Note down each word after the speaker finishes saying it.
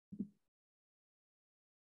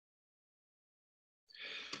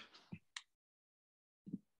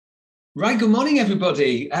Right, good morning,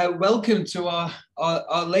 everybody. Welcome to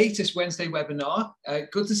our latest Wednesday webinar.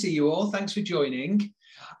 Good to see you all. Thanks for joining.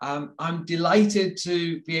 I'm delighted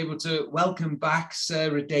to be able to welcome back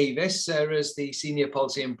Sarah Davis. Sarah's the Senior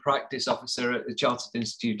Policy and Practice Officer at the Chartered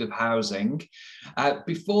Institute of Housing.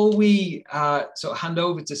 Before we sort of hand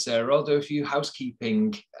over to Sarah, I'll do a few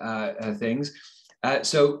housekeeping things.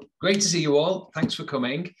 So great to see you all. Thanks for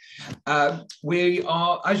coming. We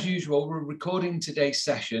are, as usual, we're recording today's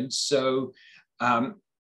session. So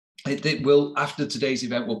it will, after today's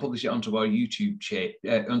event, we'll publish it onto our YouTube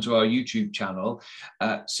channel.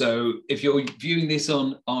 So if you're viewing this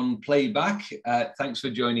on playback, thanks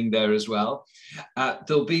for joining there as well.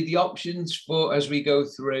 There'll be the options for, as we go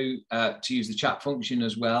through, to use the chat function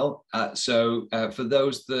as well. So for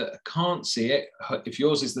those that can't see it, if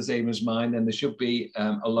yours is the same as mine, then there should be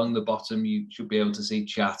along the bottom, you should be able to see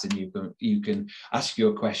chat, and you can ask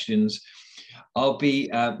your questions. I'll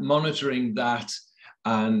be monitoring that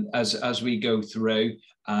and as we go through,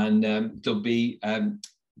 and there'll be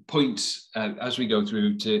points as we go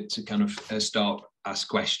through to kind of ask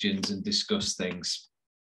questions and discuss things.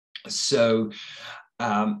 So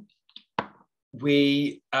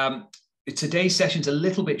today's session's a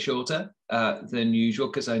little bit shorter than usual,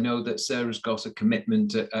 because I know that Sarah's got a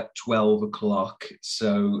commitment at 12 o'clock.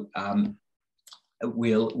 So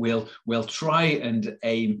we'll try and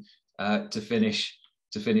aim to finish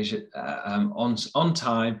it on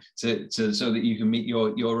time, so that you can meet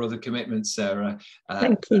your other commitments, Sarah.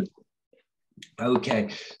 Thank you. Okay,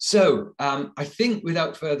 so I think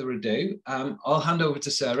without further ado, I'll hand over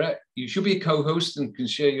to Sarah. You should be a co-host and can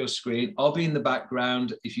share your screen. I'll be in the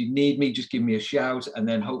background. If you need me, just give me a shout, and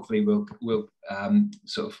then hopefully we'll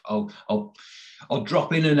sort of I'll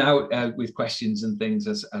drop in and out with questions and things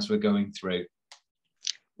as we're going through.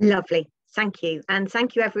 Lovely. Thank you. And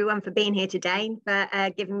thank you everyone for being here today, for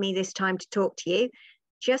giving me this time to talk to you.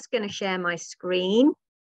 Just going to share my screen,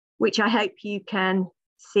 which I hope you can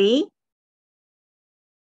see.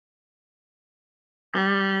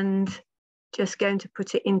 And just going to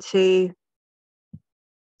put it into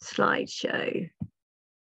slideshow.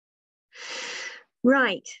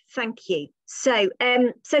 Right, thank you. So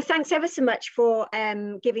thanks ever so much for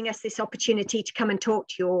giving us this opportunity to come and talk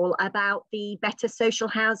to you all about the Better Social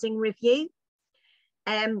Housing Review.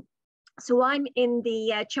 So I'm in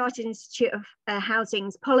the Chartered Institute of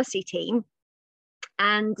Housing's policy team,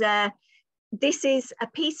 and this is a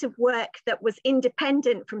piece of work that was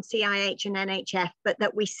independent from CIH and NHF, but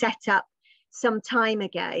that we set up some time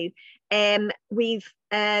ago. We've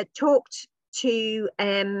talked to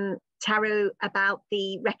TAROE about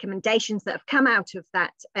the recommendations that have come out of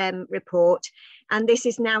that report, and this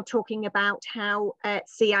is now talking about how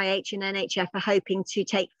CIH and NHF are hoping to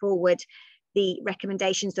take forward the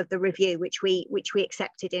recommendations of the review, which we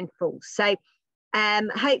accepted in full. So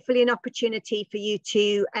hopefully an opportunity for you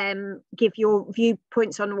to give your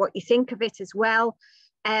viewpoints on what you think of it as well,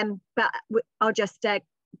 but I'll just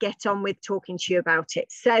get on with talking to you about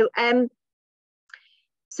it.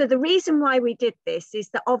 So the reason why we did this is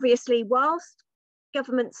that obviously, whilst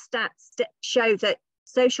government stats show that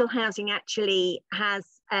social housing actually has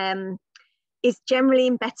is generally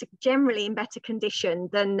in better condition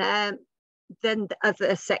than the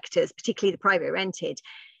other sectors, particularly the private rented,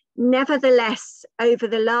 nevertheless, over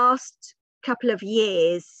the last couple of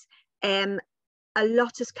years, a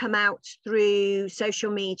lot has come out through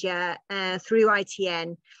social media, through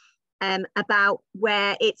ITN, about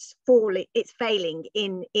where it's failing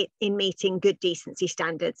in meeting good decency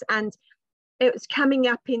standards, and it was coming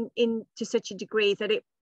up in to such a degree that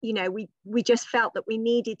we just felt that we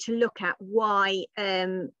needed to look at why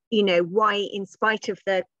why, in spite of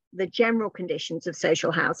the general conditions of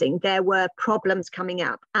social housing, there were problems coming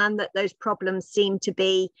up, and that those problems seemed to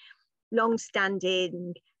be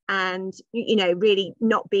long-standing and really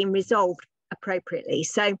not being resolved appropriately.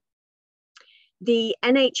 So the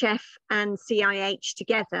NHF and CIH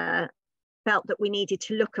together felt that we needed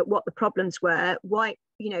to look at what the problems were. Why,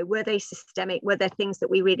 were they systemic? Were there things that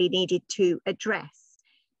we really needed to address?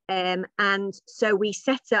 And so we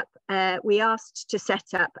asked to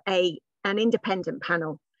set up an independent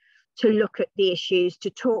panel to look at the issues, to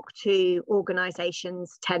talk to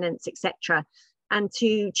organisations, tenants, etc., and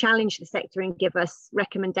to challenge the sector and give us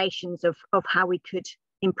recommendations of how we could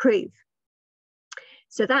improve.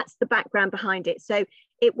 So that's the background behind it. So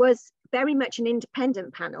it was very much an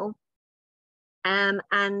independent panel, and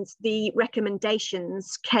the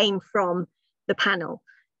recommendations came from the panel,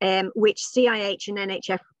 which CIH and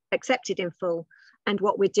NHF accepted in full. And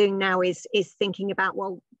what we're doing now is thinking about,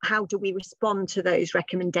 well, how do we respond to those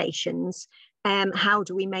recommendations? How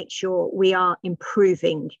do we make sure we are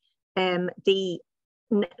improving our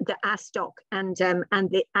stock and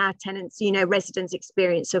our tenants, you know, residents'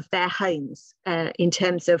 experience of their homes in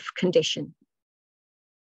terms of condition.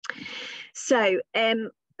 So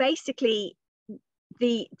basically,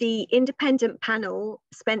 the independent panel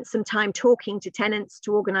spent some time talking to tenants,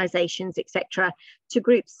 to organisations, etc., to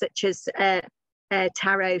groups such as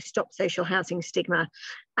TAROE, Stop Social Housing Stigma,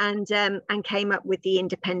 and came up with the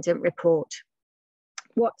independent report.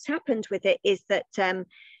 What's happened with it is that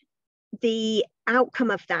the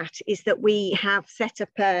outcome of that is that we have set up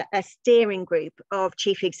a steering group of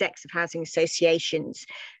chief execs of housing associations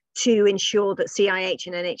to ensure that CIH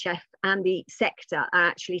and NHF and the sector are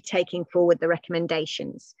actually taking forward the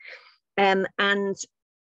recommendations. And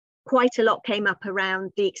quite a lot came up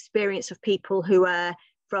around the experience of people who are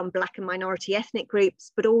from Black and minority ethnic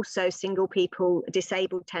groups, but also single people,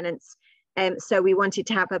 disabled tenants. So we wanted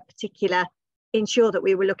to have a particular, ensure that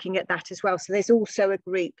we were looking at that as well. So there's also a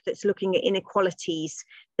group that's looking at inequalities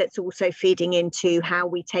that's also feeding into how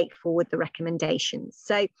we take forward the recommendations.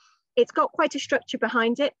 So it's got quite a structure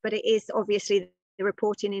behind it, but it is obviously the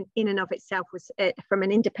reporting in and of itself was from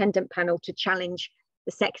an independent panel to challenge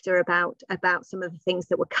the sector about some of the things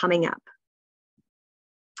that were coming up.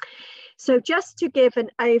 So just to give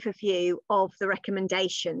an overview of the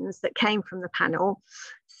recommendations that came from the panel.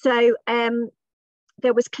 So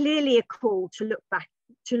there was clearly a call to look back,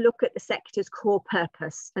 to look at the sector's core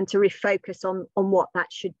purpose and to refocus on what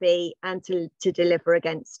that should be and to deliver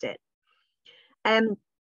against it.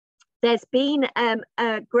 There's been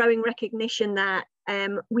a growing recognition that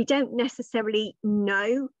we don't necessarily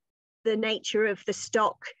know the nature of the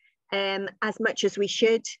stock as much as we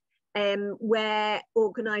should. Where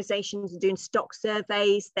organisations are doing stock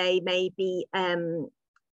surveys, they may be,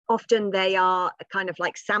 often they are kind of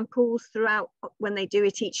like samples throughout when they do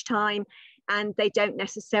it each time, and they don't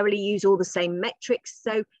necessarily use all the same metrics.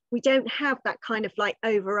 So we don't have that kind of like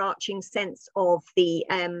overarching sense of the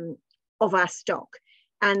of our stock.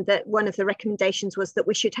 And that one of the recommendations was that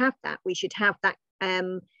we should have that. We should have that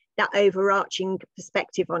that overarching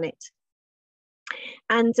perspective on it.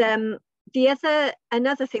 And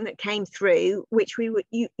another thing that came through, which you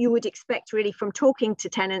would expect really from talking to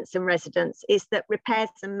tenants and residents, is that repairs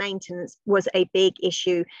and maintenance was a big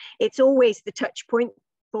issue. It's always the touch point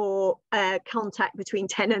for contact between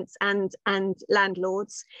tenants and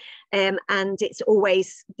landlords, and it's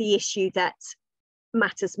always the issue that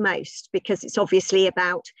matters most, because it's obviously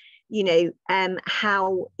about, you know,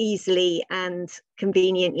 how easily and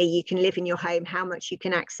conveniently you can live in your home, how much you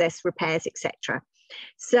can access repairs, etc.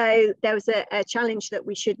 So there was a challenge that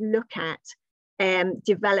we should look at,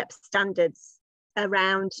 develop standards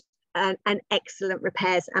around an excellent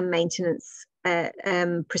repairs and maintenance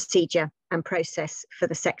procedure and process for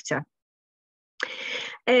the sector.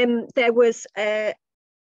 There was a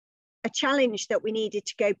challenge that we needed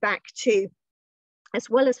to go back to, as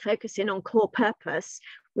well as focusing on core purpose.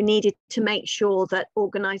 We needed to make sure that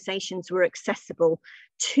organisations were accessible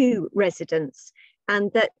to residents, and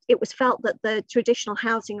that it was felt that the traditional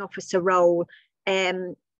housing officer role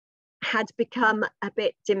had become a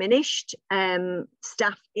bit diminished.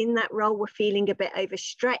 Staff in that role were feeling a bit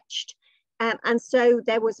overstretched. And so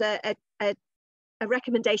there was a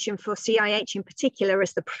recommendation for CIH in particular,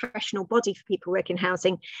 as the professional body for people working in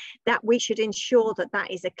housing, that we should ensure that that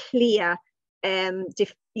is a clear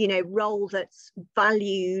you know, role that's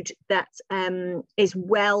valued, that is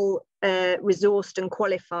well resourced and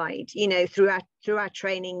qualified, you know, through our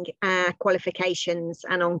training, qualifications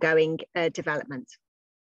and ongoing development.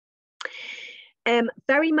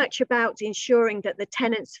 Very much about ensuring that the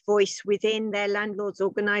tenant's voice within their landlords'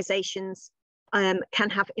 organisations can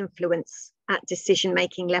have influence at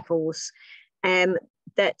decision-making levels,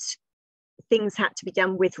 that things had to be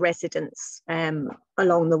done with residents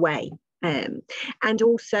along the way. And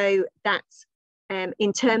also that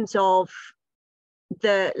in terms of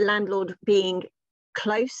the landlord being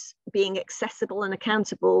close, being accessible and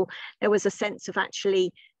accountable, there was a sense of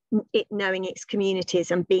actually it knowing its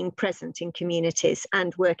communities and being present in communities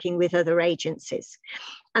and working with other agencies.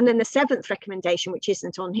 And then the seventh recommendation, which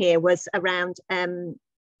isn't on here, was around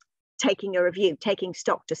taking a review, taking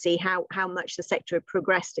stock to see how much the sector had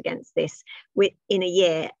progressed against this in a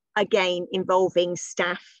year, again involving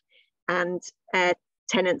staff and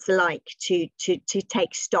tenants alike to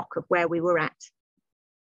take stock of where we were at.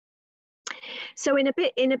 So in a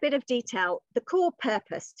bit of detail, the core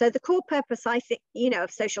purpose. So the core purpose, I think, you know,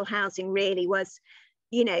 of social housing really was,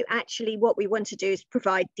 you know, actually what we want to do is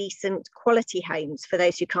provide decent quality homes for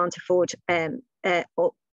those who can't afford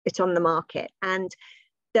it on the market, and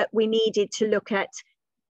that we needed to look at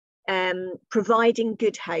providing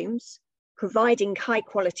good homes, providing high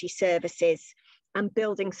quality services and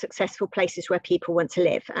building successful places where people want to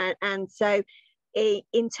live. And so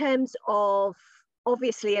in terms of,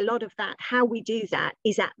 obviously, a lot of that, how we do that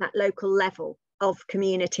is at that local level of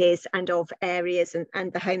communities and of areas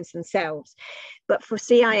and the homes themselves. But for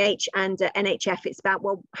CIH and NHF, it's about,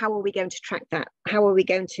 well, how are we going to track that? How are we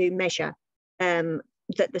going to measure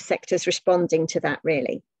that the sector's responding to that,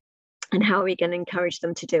 really? And how are we going to encourage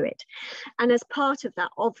them to do it? And as part of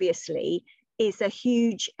that, obviously, is a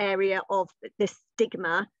huge area of the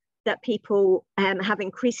stigma that people have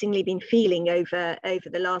increasingly been feeling over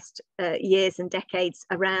the last years and decades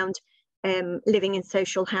around living in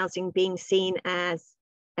social housing being seen as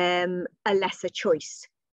a lesser choice,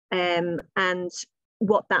 and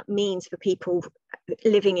what that means for people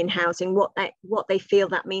living in housing, what they feel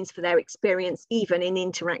that means for their experience, even in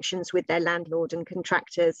interactions with their landlord and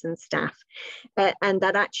contractors and staff, and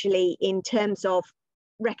that actually, in terms of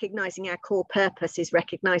recognising our core purpose, is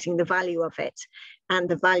recognising the value of it and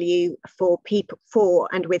the value for people, for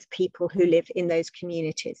and with people who live in those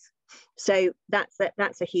communities. So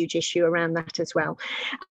that's a huge issue around that as well.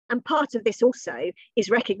 And part of this also is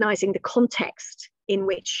recognising the context in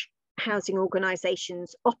which housing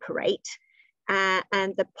organisations operate,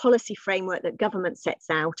 and the policy framework that government sets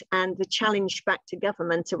out, and the challenge back to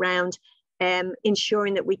government around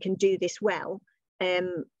ensuring that we can do this well.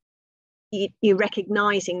 You're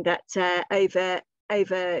recognising that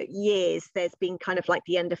over years there's been kind of like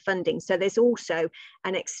the underfunding. So there's also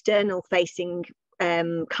an external facing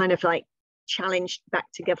kind of like challenge back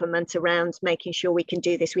to government around making sure we can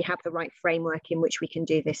do this. We have the right framework in which we can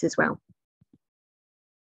do this as well.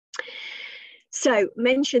 So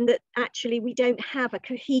mention that actually we don't have a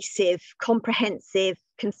cohesive, comprehensive,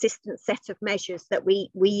 consistent set of measures that we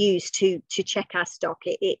use to check our stock.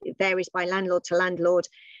 It varies by landlord to landlord,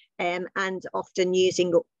 and often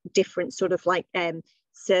using different sort of like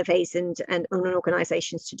surveys and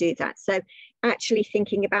organisations to do that. So actually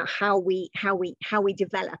thinking about how we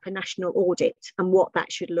develop a national audit and what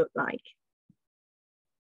that should look like.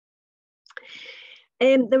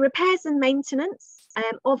 The repairs and maintenance,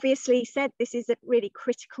 obviously said this is a really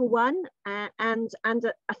critical one, and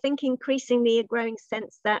I think increasingly a growing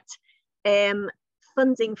sense that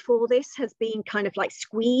funding for this has been kind of like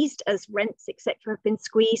squeezed as rents, etc., have been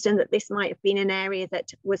squeezed, and that this might have been an area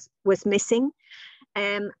that was missing.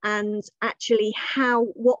 And actually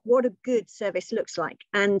what a good service looks like,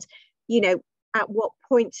 and at what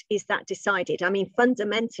point is that decided? I mean,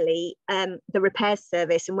 fundamentally, the repair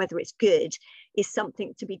service and whether it's good is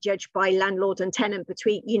something to be judged by landlord and tenant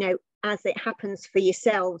between, as it happens for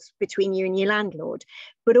yourselves between you and your landlord.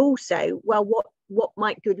 But also, well, what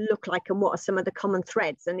might good look like, and what are some of the common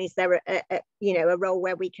threads? And is there a role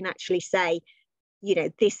where we can actually say,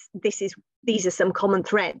 these are some common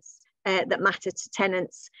threads that matter to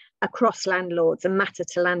tenants across landlords and matter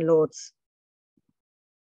to landlords.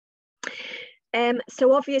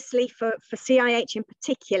 So obviously for CIH in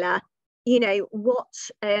particular,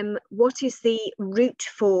 what is the route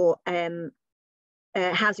for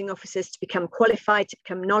housing officers to become qualified, to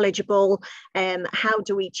become knowledgeable? How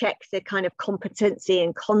do we check the kind of competency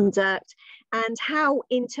and conduct? And how,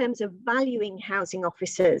 in terms of valuing housing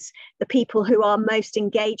officers, the people who are most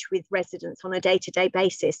engaged with residents on a day-to-day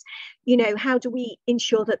basis, how do we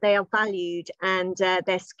ensure that they are valued and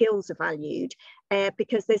their skills are valued?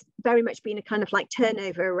 Because there's very much been a kind of like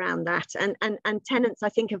turnover around that. And tenants, I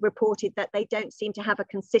think, have reported that they don't seem to have a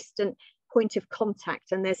consistent point of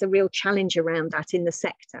contact, and there's a real challenge around that in the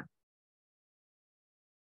sector.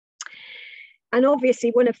 And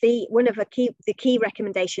obviously one of the key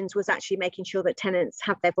recommendations was actually making sure that tenants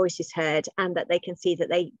have their voices heard, and that they can see that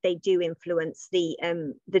they do influence the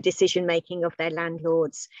decision making of their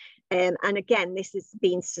landlords. And again, this has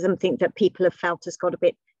been something that people have felt has got a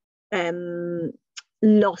bit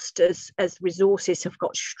lost as resources have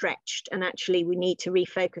got stretched, and actually we need to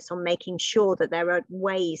refocus on making sure that there are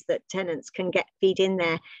ways that tenants can feed in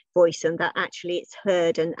their voice, and that actually it's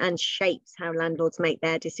heard and shapes how landlords make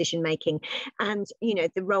their decision making. And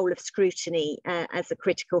the role of scrutiny as a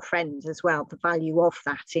critical friend as well, the value of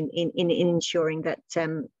that in ensuring that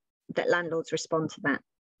that landlords respond to that.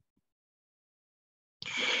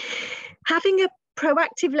 Having a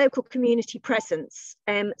proactive local community presence.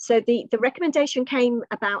 So the recommendation came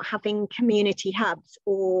about having community hubs,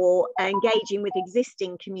 or engaging with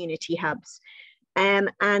existing community hubs,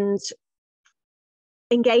 and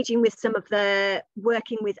engaging with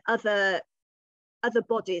working with other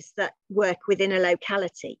bodies that work within a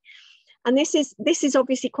locality. And this is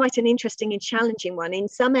obviously quite an interesting and challenging one. In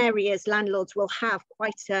some areas, landlords will have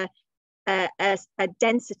quite a a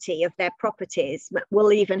density of their properties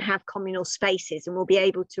will even have communal spaces and will be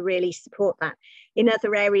able to really support that. In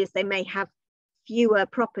other areas, they may have fewer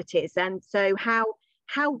properties. And so how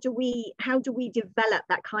do we develop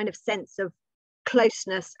that kind of sense of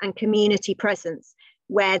closeness and community presence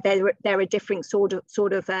where there are different sort of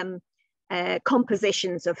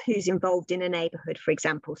compositions of who's involved in a neighbourhood, for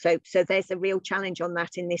example. So there's a real challenge on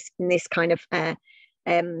that in this kind of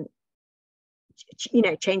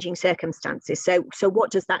changing circumstances. So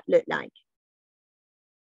what does that look like?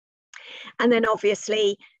 And then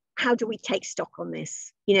obviously, how do we take stock on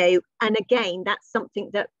this? And again, that's something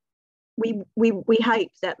that we hope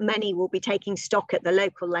that many will be taking stock at the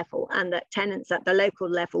local level, and that tenants at the local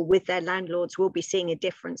level with their landlords will be seeing a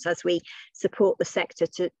difference as we support the sector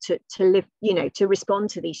to live, to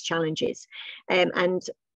respond to these challenges. And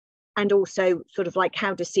also sort of like,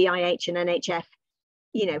 how does CIH and NHF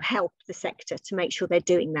help the sector to make sure they're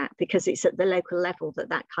doing that, because it's at the local level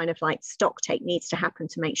that kind of like stock take needs to happen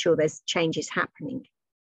to make sure there's changes happening.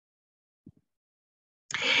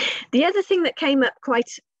 The other thing that came up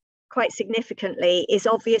quite significantly is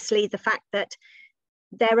obviously the fact that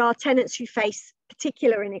there are tenants who face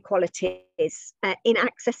particular inequalities in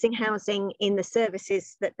accessing housing, in the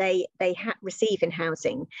services that they receive in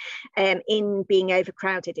housing, in being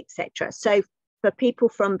overcrowded, etc. So for people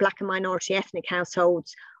from Black and minority ethnic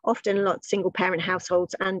households, often a lot of single parent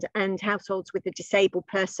households and households with a disabled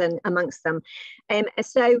person amongst them.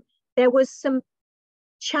 So there was some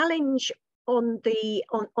challenge on the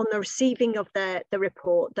receiving of the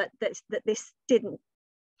report that this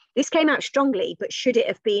came out strongly, but should it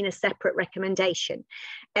have been a separate recommendation?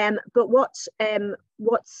 But what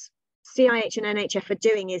CIH and NHF are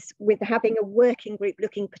doing is, with having a working group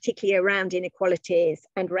looking particularly around inequalities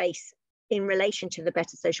and race in relation to the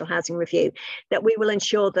Better Social Housing Review, that we will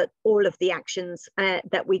ensure that all of the actions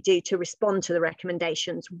that we do to respond to the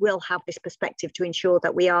recommendations will have this perspective to ensure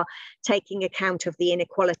that we are taking account of the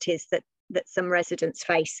inequalities that some residents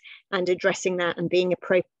face, and addressing that and being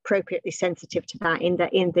appropriately sensitive to that in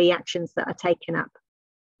the actions that are taken up.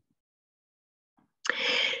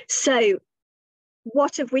 So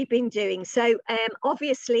what have we been doing? So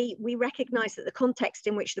obviously we recognise that the context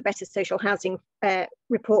in which the Better Social Housing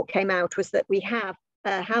report came out was that we have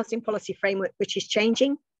a housing policy framework which is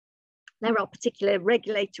changing. There are particular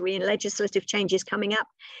regulatory and legislative changes coming up,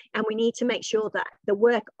 and we need to make sure that the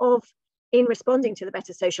work in responding to the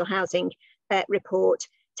Better Social Housing report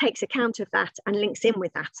takes account of that and links in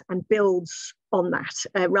with that and builds on that,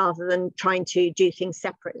 rather than trying to do things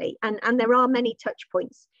separately. And there are many touch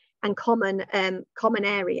points and common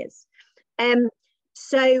areas.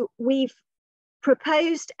 So we've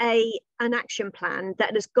proposed an action plan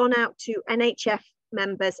that has gone out to NHF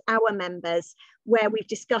members, our members, where we've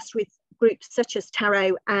discussed with groups such as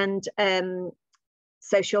TAROE and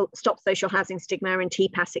Stop Social Housing Stigma and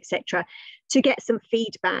TPAS, etc., to get some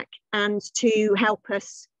feedback and to help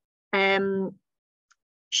us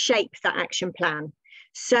shape that action plan.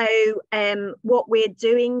 So what we're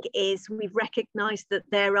doing is, we've recognised that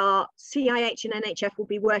there are CIH and NHF will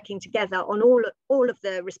be working together on all of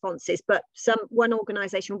the responses, but one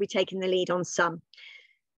organisation will be taking the lead on some.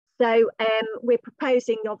 So we're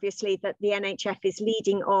proposing, obviously, that the NHF is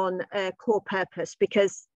leading on a core purpose,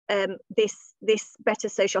 because this Better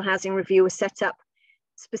Social Housing Review was set up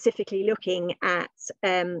specifically looking at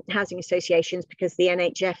housing associations, because the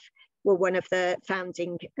NHF were one of the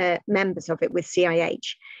founding members of it with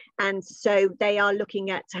CIH. And so they are looking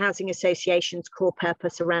at housing associations' core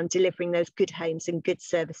purpose around delivering those good homes and good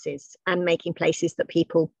services and making places that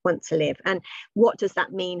people want to live. And what does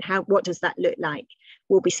that mean? What does that look like?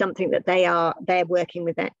 Will be something that they're working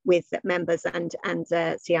with members and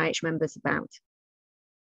CIH members about.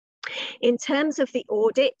 In terms of the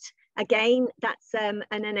audit, again, that's an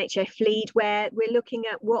NHF lead, where we're looking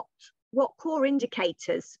at what core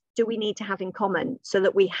indicators do we need to have in common so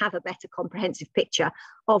that we have a better comprehensive picture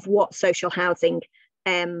of what social housing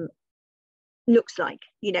looks like.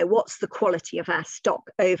 What's the quality of our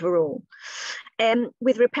stock overall?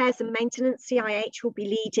 With repairs and maintenance, CIH will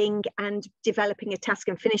be leading and developing a task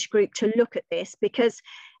and finish group to look at this, because,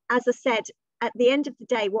 as I said, at the end of the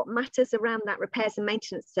day, what matters around that repairs and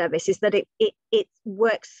maintenance service is that it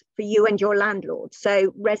works for you and your landlord.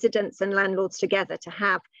 So residents and landlords together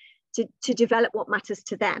to develop what matters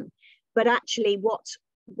to them. But actually what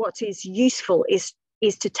is useful is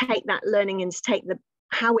to take that learning and to take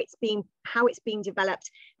how it's being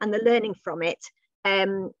developed and the learning from it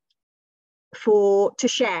to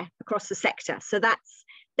share across the sector. So that's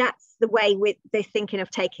the way they're thinking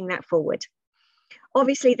of taking that forward.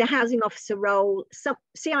 Obviously, the housing officer role,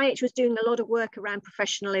 CIH was doing a lot of work around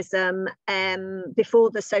professionalism before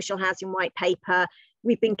the social housing white paper.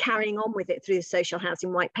 We've been carrying on with it through the social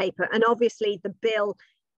housing white paper. And obviously the bill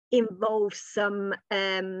involves some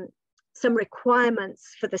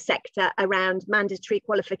requirements for the sector around mandatory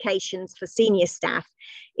qualifications for senior staff.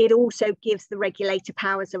 It also gives the regulator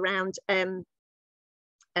powers around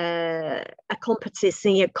a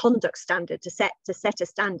competency, a conduct standard to set a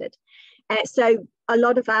standard. So a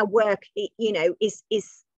lot of our work, is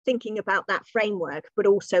thinking about that framework, but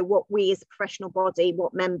also what we as a professional body,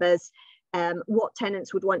 what members, what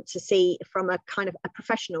tenants would want to see from a kind of a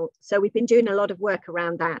professional. So we've been doing a lot of work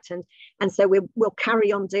around that, and so we'll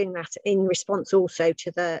carry on doing that in response also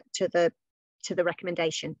to the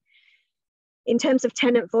recommendation. In terms of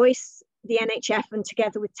tenant voice, the NHF and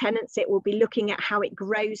together with tenants, it will be looking at how it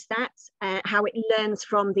grows that, how it learns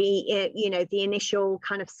from the the initial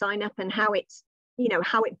kind of sign up, and how it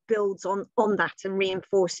builds on that and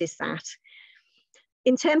reinforces that.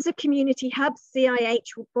 In terms of community hubs,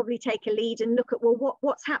 CIH will probably take a lead and look at, well,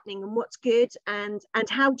 what's happening and what's good, and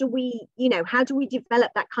how do we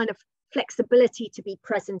develop that kind of flexibility to be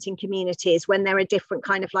present in communities when there are different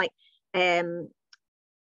kind of like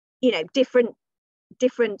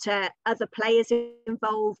different other players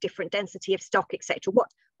involved, different density of stock, etc.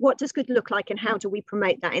 What does good look like, and how do we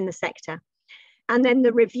promote that in the sector? And then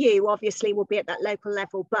the review obviously will be at that local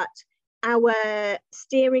level, but our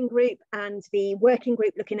steering group and the working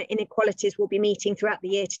group looking at inequalities will be meeting throughout the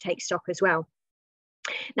year to take stock as well.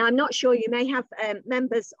 Now, I'm not sure, you may have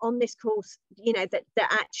members on this course, that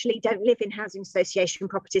actually don't live in housing association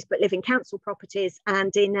properties, but live in council properties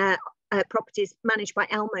and in properties managed by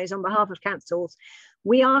ELMOs on behalf of councils.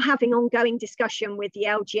 We are having ongoing discussion with the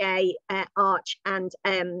LGA, Arch and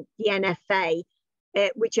the NFA,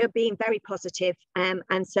 which are being very positive.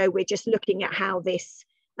 And so we're just looking at how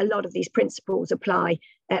a lot of these principles apply,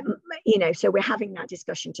 so we're having that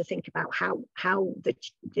discussion to think about how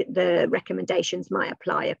the recommendations might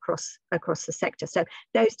apply across the sector. So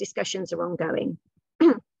those discussions are ongoing.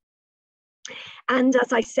 And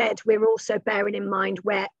as I said, we're also bearing in mind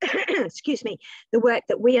where, excuse me, the work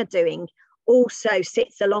that we are doing also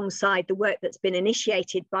sits alongside the work that's been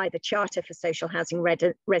initiated by the Charter for Social Housing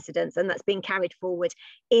Residents, and that's been carried forward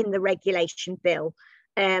in the regulation bill.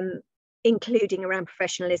 Including around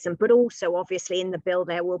professionalism, but also obviously in the bill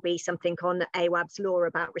there will be something on AWAB's law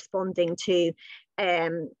about responding to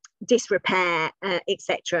disrepair,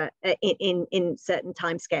 etc. in certain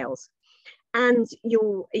timescales. And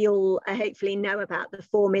you'll hopefully know about the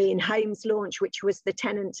 4 Million Homes launch, which was the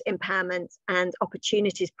tenant empowerment and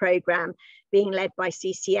opportunities programme being led by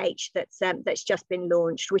CCH that's just been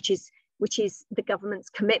launched, which is the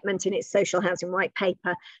government's commitment in its social housing white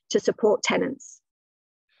paper to support tenants.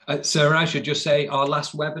 Sarah, I should just say our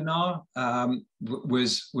last webinar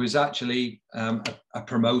was actually a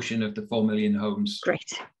promotion of the 4 Million Homes.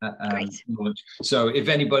 Great. Launch. So if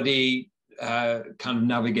anybody kind of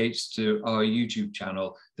navigates to our YouTube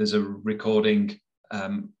channel, there's a recording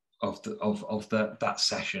of that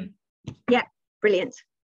session. Yeah, brilliant.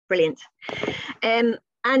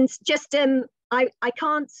 And just I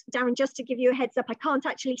can't, Darren, just to give you a heads up, I can't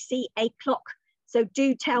actually see a clock, so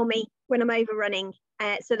do tell me when I'm overrunning.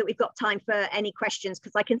 So that we've got time for any questions,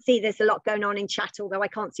 because I can see there's a lot going on in chat, although I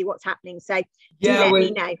can't see what's happening. So let me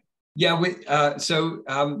know. Yeah, we've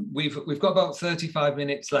got about 35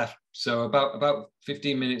 minutes left, so about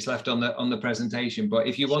 15 minutes left on the presentation. But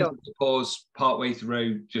if you wanted to pause partway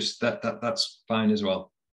through, just that's fine as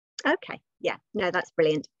well. Okay. Yeah. No, that's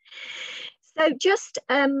brilliant. So just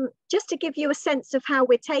to give you a sense of how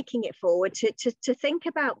we're taking it forward, to think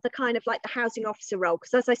about the kind of like the housing officer role,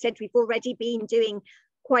 because as I said, we've already been doing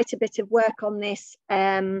quite a bit of work on this,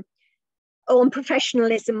 on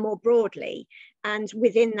professionalism more broadly, and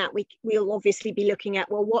within that we'll obviously be looking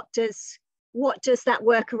at, well, what does that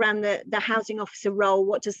work around the housing officer role,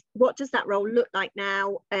 what does that role look like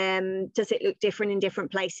now? Does it look different in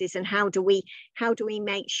different places, and how do we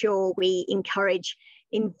make sure we encourage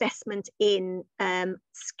investment in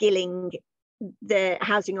skilling the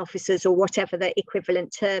housing officers, or whatever the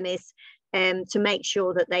equivalent term is, to make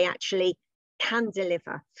sure that they actually can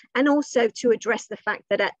deliver, and also to address the fact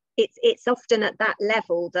that it's often at that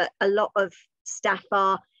level that a lot of staff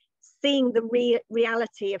are seeing the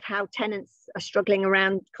reality of how tenants are struggling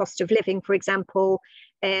around cost of living, for example,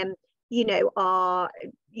 are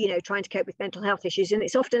trying to cope with mental health issues, and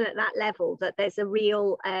it's often at that level that there's a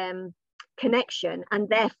real connection, and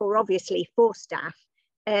therefore obviously for staff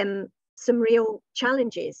some real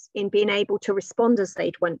challenges in being able to respond as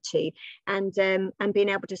they'd want to, and being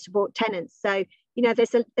able to support tenants. So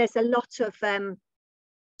there's a lot of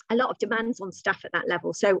a lot of demands on staff at that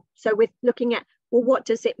level. So we're looking at, well, what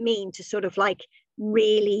does it mean to sort of like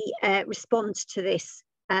really respond to this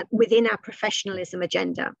within our professionalism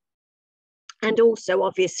agenda? And also,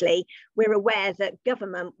 obviously, we're aware that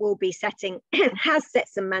government will be setting, has set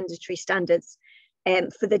some mandatory standards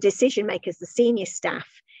for the decision makers, the senior staff,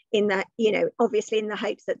 in that, you know, obviously in the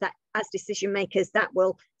hopes that as decision makers, that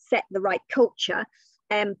will set the right culture,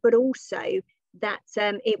 but also that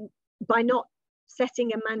by not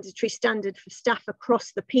setting a mandatory standard for staff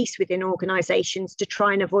across the piece within organisations to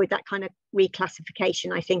try and avoid that kind of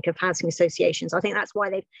reclassification, I think, of housing associations. I think that's why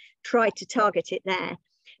they've tried to target it there.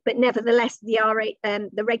 But nevertheless,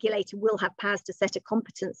 the regulator will have powers to set a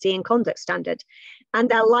competency and conduct standard. And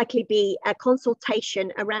there'll likely be a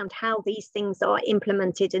consultation around how these things are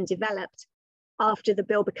implemented and developed after the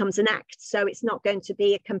bill becomes an act. So it's not going to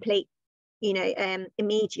be a complete, you know,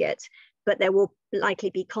 immediate, but there will likely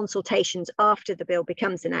be consultations after the bill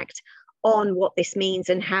becomes an act on what this means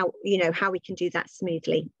and how, you know, how we can do that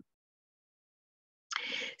smoothly.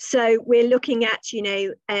 So we're looking at, you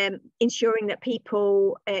know, ensuring that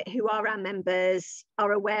people who are our members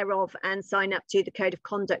are aware of and sign up to the Code of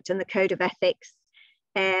Conduct and the Code of Ethics,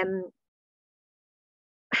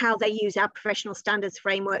 how they use our professional standards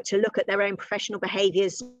framework to look at their own professional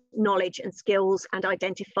behaviours, knowledge and skills, and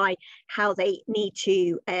identify how they need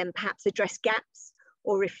to perhaps address gaps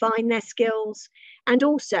or refine their skills, and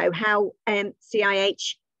also how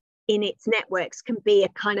CIH in its networks can be a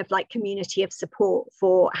kind of like community of support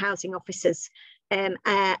for housing officers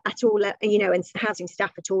at all, you know, and housing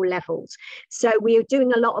staff at all levels. So we are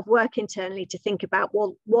doing a lot of work internally to think about,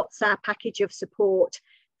 well, what's our package of support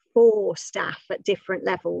for staff at different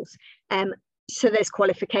levels. So there's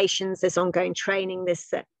qualifications, there's ongoing training,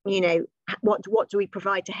 there's, you know, what do we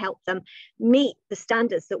provide to help them meet the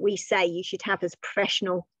standards that we say you should have as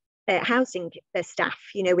professional housing staff,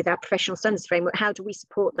 you know, with our professional standards framework. How do we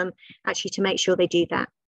support them actually to make sure they do that?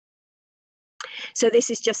 So this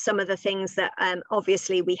is just some of the things that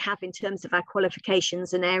obviously we have in terms of our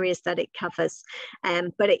qualifications and areas that it covers,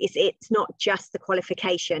 but it's not just the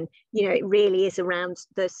qualification, you know, it really is around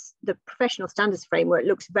the professional standards framework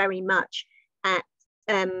looks very much at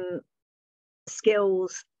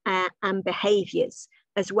skills and behaviours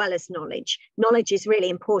as well as knowledge. Knowledge is really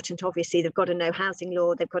important. Obviously, they've got to know housing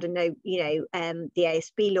law, they've got to know, you know, the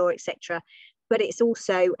ASB law, etc. But it's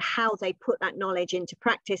also how they put that knowledge into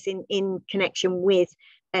practice in connection with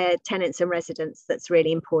tenants and residents that's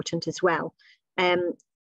really important as well. And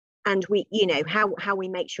we, you know, how we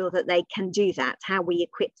make sure that they can do that, how we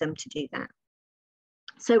equip them to do that.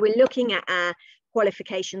 So we're looking at our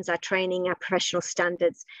qualifications, our training, our professional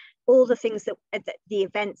standards, all the things that the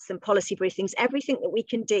events and policy briefings, everything that we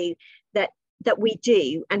can do that we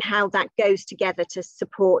do, and how that goes together to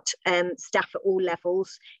support staff at all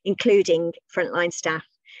levels, including frontline staff.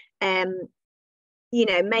 You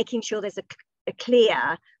know, making sure there's a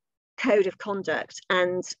clear code of conduct,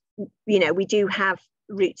 and you know, we do have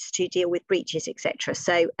routes to deal with breaches, etc.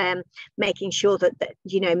 So making sure that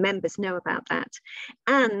you know, members know about that,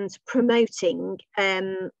 and promoting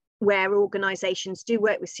where organisations do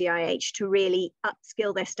work with CIH to really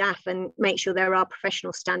upskill their staff and make sure there are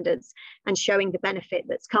professional standards, and showing the benefit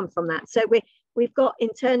that's come from that. So we've got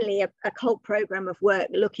internally a whole programme of work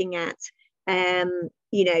looking at,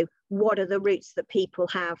 you know, what are the routes that people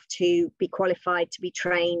have to be qualified, to be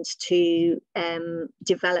trained, to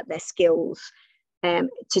develop their skills,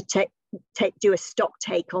 to do a stock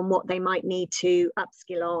take on what they might need to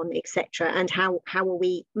upskill on, etc. And how are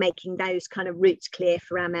we making those kind of routes clear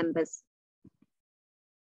for our members?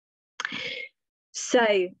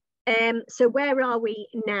 So where are we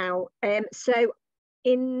now?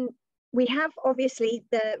 We have, obviously,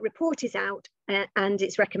 the report is out and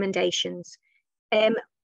its recommendations.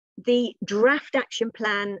 The draft action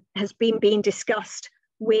plan has been being discussed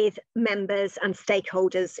with members and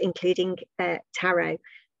stakeholders, including TAROE.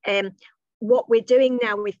 What we're doing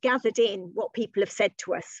now, we've gathered in what people have said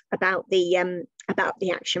to us about the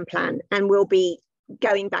action plan, and we'll be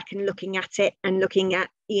going back and looking at it and looking at,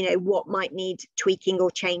 you know, what might need tweaking or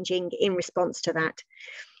changing in response to that.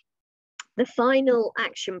 The final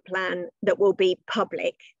action plan that will be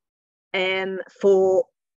public for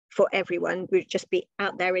everyone, will just be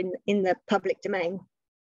out there in the public domain,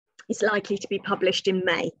 is likely to be published in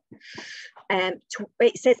May.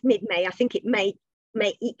 It says mid-May. I think it may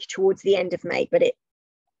eke towards the end of May, but it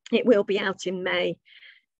will be out in May.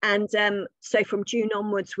 And so from June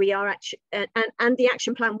onwards, we are actually, and the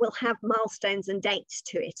action plan will have milestones and dates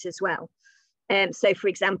to it as well. So, for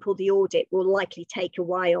example, the audit will likely take a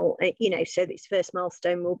while, so this first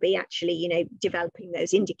milestone will be actually, developing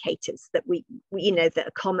those indicators that we that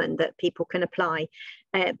are common, that people can apply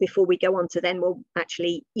before we go on to then we'll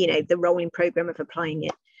actually, the rolling program of applying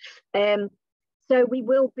it. So we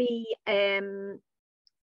will be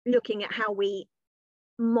looking at how we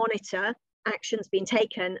monitor actions being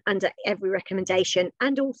taken under every recommendation,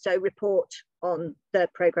 and also report on the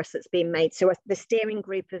progress that's been made. So the steering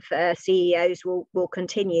group of CEOs will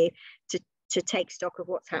continue to take stock of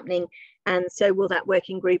what's happening, and so will that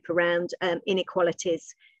working group around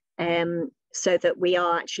inequalities, so that we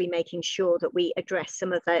are actually making sure that we address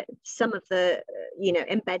some of the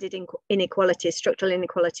embedded inequalities, structural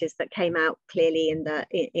inequalities that came out clearly in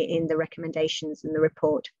the recommendations and the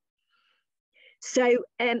report. So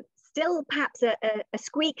still perhaps a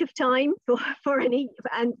squeak of time for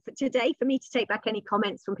today for me to take back any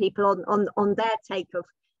comments from people on their take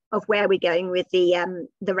of where we're going with the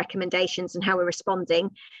recommendations and how we're responding.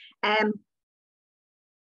 And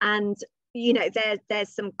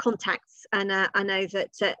there's some contacts, and I know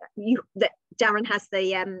that that Darren has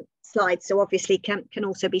the slides, so obviously can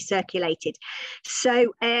also be circulated.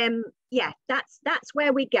 So yeah, that's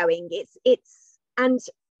where we're going.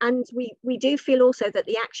 And we do feel also that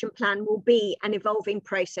the action plan will be an evolving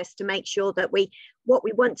process to make sure that what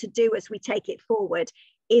we want to do as we take it forward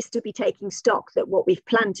is to be taking stock that what we've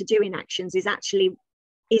planned to do in actions is actually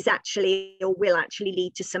or will actually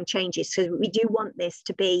lead to some changes. So we do want this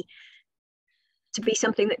to be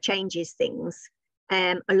something that changes things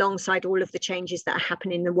alongside all of the changes that are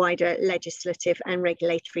happening in the wider legislative and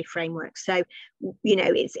regulatory framework. So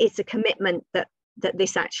it's a commitment that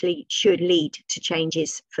this actually should lead to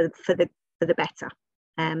changes for the better.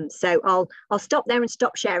 So I'll stop there and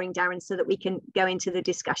stop sharing, Darren, so that we can go into the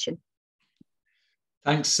discussion.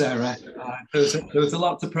 Thanks, Sarah. There was a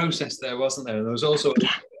lot to process there, wasn't there? There was also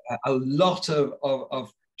a lot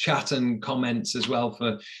of chat and comments as well.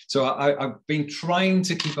 So I've been trying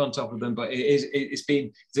to keep on top of them, but it's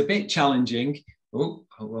a bit challenging. Oh,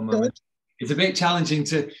 one moment. Good. It's a bit challenging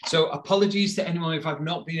so apologies to anyone if I've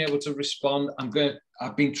not been able to respond.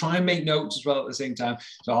 I've been trying to make notes as well at the same time.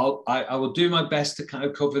 So I will do my best to kind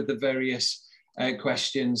of cover the various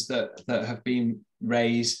questions that have been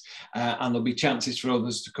raised, and there'll be chances for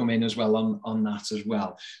others to come in as well on that as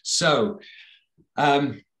well. So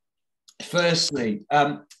firstly,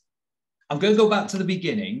 I'm going to go back to the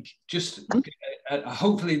beginning. Just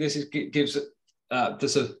hopefully this gives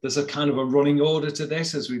there's a kind of a running order to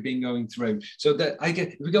this as we've been going through. So that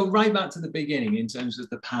if we go right back to the beginning in terms of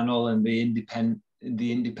the panel and the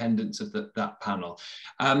independence of that panel.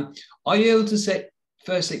 Are you able to say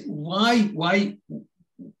firstly why?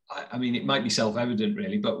 I mean, it might be self-evident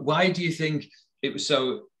really, but why do you think it was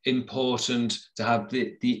so important to have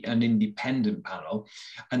an independent panel?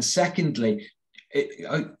 And secondly,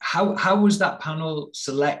 how was that panel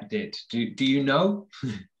selected? Do you know?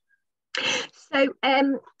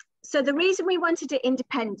 So the reason we wanted it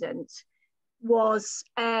independent was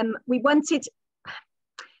we wanted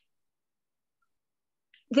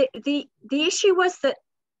the issue was that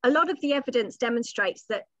a lot of the evidence demonstrates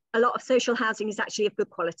that a lot of social housing is actually of good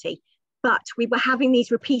quality, but we were having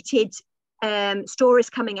these repeated stories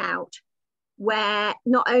coming out where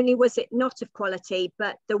not only was it not of quality,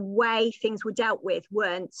 but the way things were dealt with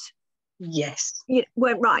weren't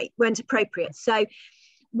appropriate. So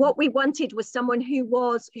what we wanted was someone who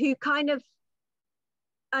kind of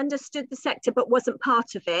understood the sector but wasn't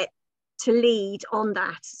part of it to lead on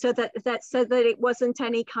that, so that it wasn't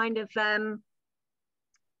any kind of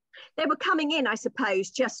they were coming in, I suppose,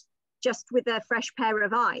 just with a fresh pair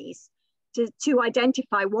of eyes to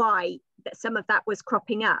identify why that some of that was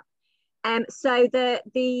cropping up. So the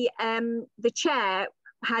chair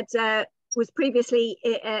was previously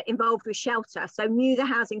involved with shelter, so knew the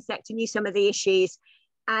housing sector, knew some of the issues,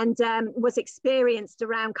 and was experienced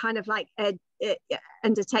around kind of like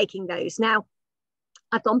undertaking those. Now,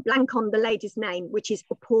 I've gone blank on the lady's name, which is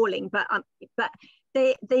appalling, but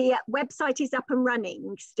the website is up and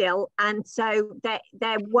running still, and so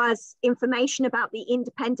there was information about the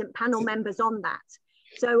independent panel members on that.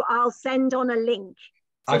 So I'll send on a link.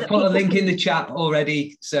 I've put a link in the chat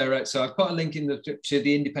already, Sarah. So I've put a link to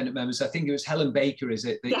the independent members. I think it was Helen Baker, is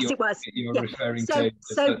it? Yes, it was. You're referring to.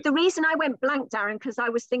 So the reason I went blank, Darren, because I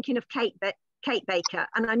was thinking of Kate Baker,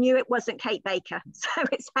 and I knew it wasn't Kate Baker. So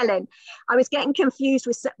it's Helen. I was getting confused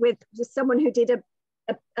with someone who did a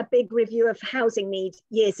big review of housing needs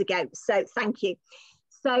years ago. So thank you.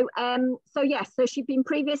 So yes, so she'd been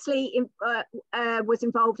previously was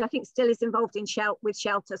involved. I think still is involved with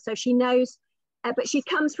shelter. So she knows. But she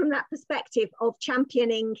comes from that perspective of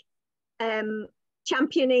championing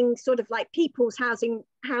championing sort of like people's housing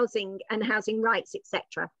and housing rights,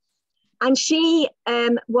 etc. And she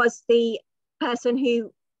was the person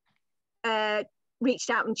who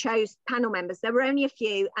reached out and chose panel members. There were only a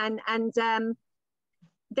few, and the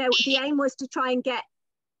aim was to try and get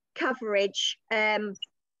coverage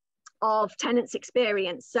of tenants'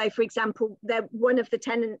 experience. So, for example, one of the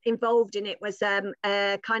tenants involved in it was a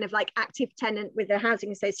kind of like active tenant with a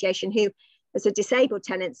housing association who was a disabled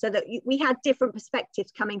tenant, so that we had different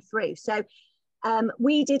perspectives coming through. So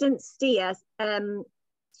we didn't steer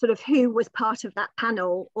sort of who was part of that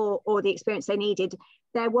panel or the experience they needed.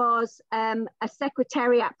 There was a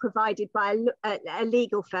secretariat provided by a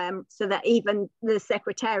legal firm, so that even the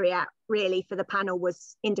secretariat really for the panel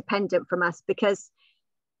was independent from us, because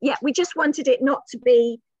yeah, we just wanted it not to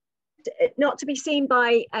be seen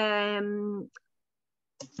by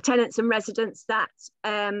tenants and residents that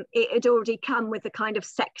it had already come with a kind of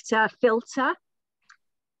sector filter,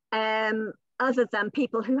 other than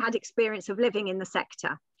people who had experience of living in the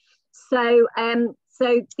sector. So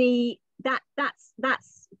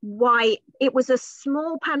that's why it was a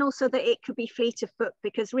small panel, so that it could be fleet of foot,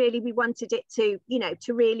 because really we wanted it to, you know,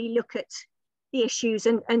 to really look at the issues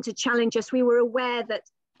and to challenge us. We were aware that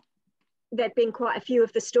there'd been quite a few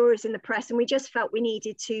of the stories in the press, and we just felt we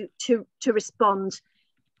needed to respond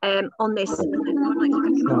on this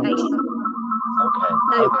recommendation. Okay.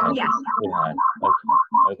 So, okay. yeah.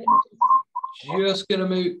 Okay. Just going to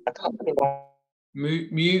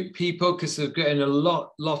mute people because they're getting a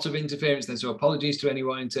lot of interference there. So apologies to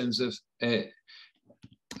anyone in terms of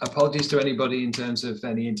apologies to anybody in terms of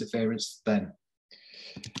any interference then.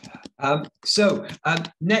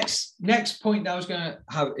 Next point that I was going to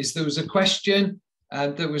have is there was a question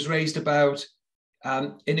that was raised about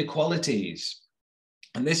inequalities,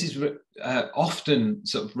 and this is often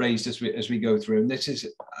sort of raised as we go through, and this is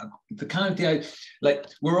the kind of like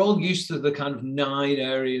we're all used to the kind of 9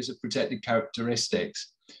 areas of protected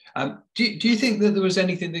characteristics. Do you think that there was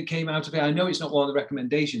anything that came out of it? I know it's not one of the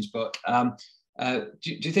recommendations, but do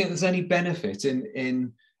you think there's any benefit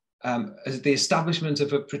in as the establishment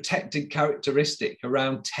of a protected characteristic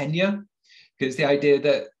around tenure? Because the idea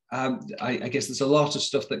that I guess there's a lot of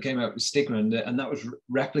stuff that came out with stigma, and that was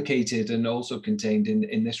replicated and also contained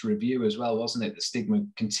in this review as well, wasn't it? The stigma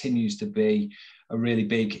continues to be a really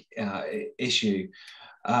big issue.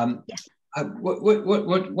 Yes.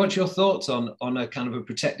 What's your thoughts on a kind of a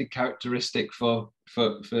protected characteristic for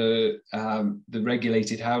the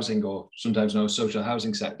regulated housing, or sometimes known as social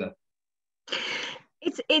housing sector?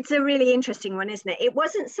 It's a really interesting one, isn't it? It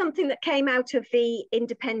wasn't something that came out of the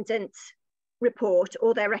independent report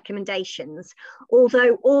or their recommendations,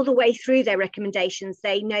 although all the way through their recommendations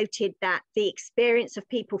they noted that the experience of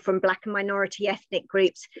people from Black and minority ethnic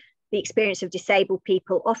groups, the experience of disabled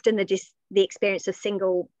people, often the experience of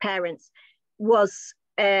single parents, was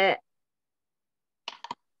the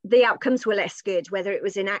outcomes were less good, whether it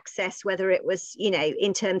was in access, whether it was, you know,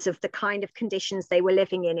 in terms of the kind of conditions they were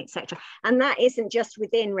living in, etc. And that isn't just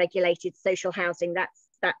within regulated social housing, that's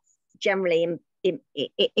generally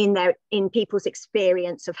in people's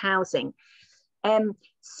experience of housing.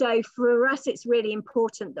 So for us, it's really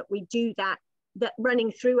important that we do that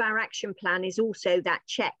running through our action plan is also that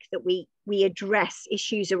check that we address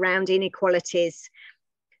issues around inequalities,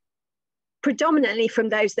 predominantly from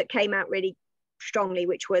those that came out really strongly,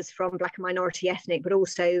 which was from Black and minority ethnic, but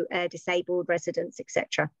also disabled residents,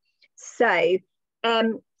 etc. So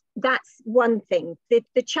that's one thing.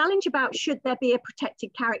 The challenge about should there be a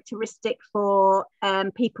protected characteristic for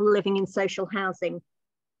people living in social housing,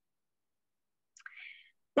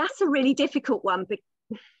 that's a really difficult one.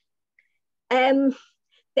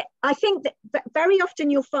 I think that very often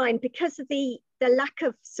you'll find, because of the lack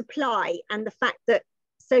of supply and the fact that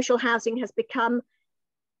social housing has become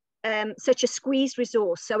such a squeezed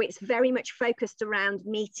resource, so it's very much focused around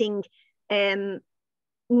meeting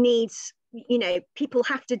needs. You know, people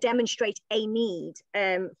have to demonstrate a need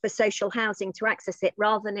for social housing to access it,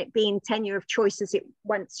 rather than it being tenure of choice as it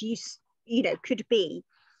once could be.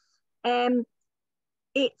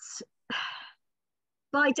 It's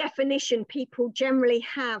by definition, people generally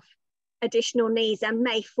have additional needs and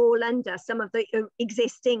may fall under some of the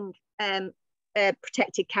existing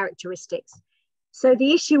protected characteristics. So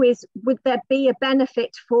the issue is, would there be a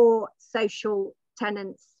benefit for social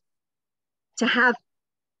tenants to have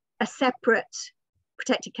a separate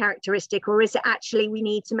protected characteristic, or is it actually we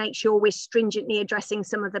need to make sure we're stringently addressing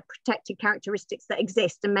some of the protected characteristics that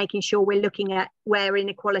exist and making sure we're looking at where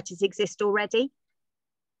inequalities exist already?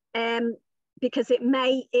 Because it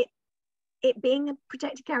being a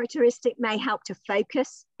protected characteristic may help to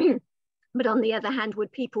focus But on the other hand,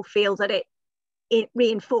 would people feel that it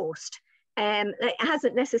reinforced? It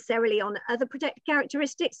hasn't necessarily on other protected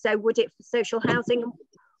characteristics. So would it for social housing,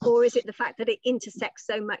 or is it the fact that it intersects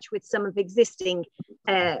so much with some of existing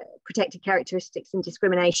protected characteristics and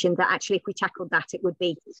discrimination that actually if we tackled that, it would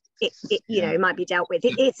be, you know, it might be dealt with.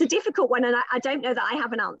 It's a difficult one, and I don't know that I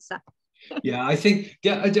have an answer. Yeah, I think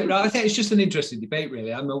it's just an interesting debate,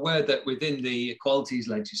 really. I'm aware that within the equalities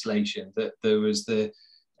legislation that there was there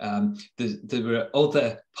were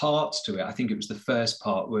other parts to it. I think it was the first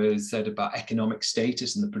part where it said about economic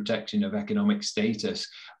status and the protection of economic status,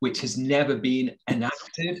 which has never been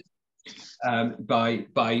enacted by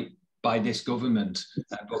this government,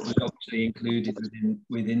 but was obviously included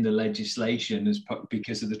within the legislation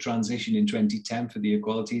because of the transition in 2010 for the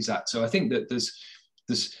Equalities Act. So I think that there's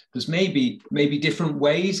maybe different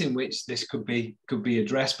ways in which this could be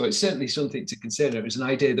addressed, but it's certainly something to consider. It's an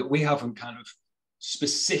idea that we haven't kind of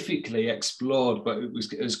specifically explored, but it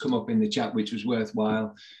has come up in the chat, which was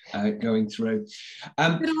worthwhile going through.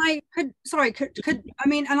 Could I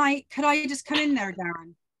just come in there,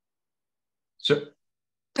 Darren? So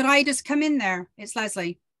could I just come in there? It's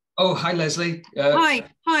Leslie. Oh, hi, Leslie. Hi.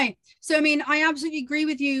 So, I mean, I absolutely agree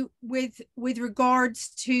with you with regards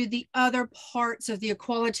to the other parts of the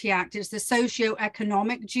Equality Act. It's the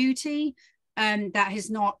socio-economic duty that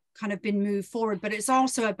has not kind of been moved forward, but it's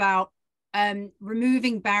also about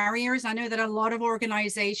removing barriers. I know that a lot of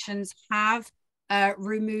organizations have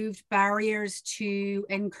removed barriers to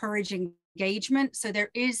encourage engagement. So there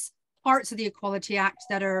is parts of the Equality Act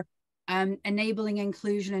that are enabling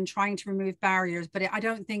inclusion and trying to remove barriers, but I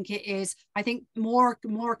don't think it is. I think more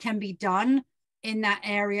can be done in that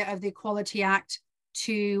area of the Equality Act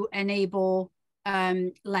to enable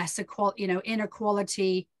less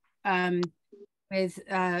inequality with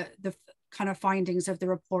the kind of findings of the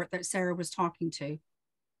report that Sarah was talking to.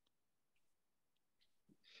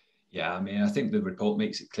 Yeah, I mean, I think the report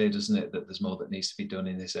makes it clear, doesn't it, that there's more that needs to be done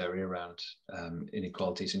in this area around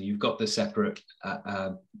inequalities, and you've got the separate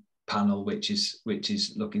panel which is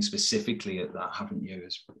looking specifically at that, haven't you,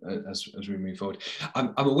 as we move forward.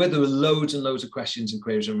 I'm aware there were loads and loads of questions and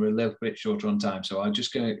queries, and we're a little bit shorter on time, so I'm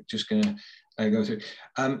just gonna go through.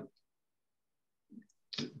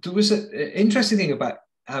 There was an interesting thing about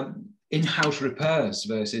in-house repairs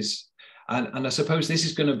versus, and I suppose this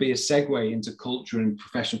is going to be a segue into culture and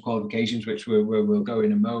professional qualifications, which we'll go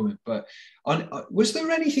in a moment. But was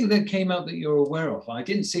there anything that came out that you're aware of? I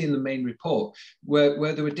didn't see in the main report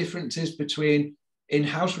where there were differences between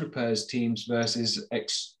in-house repairs teams versus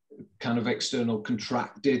kind of external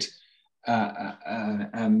contracted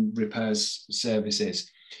repairs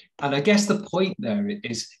services. And I guess the point there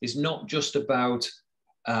is not just about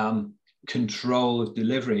control of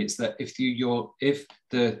delivery. It's that if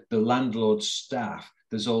the landlord's staff,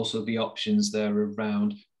 there's also the options there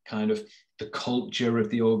around kind of the culture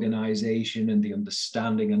of the organization and the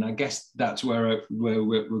understanding. And I guess that's where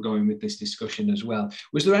we're going with this discussion as well.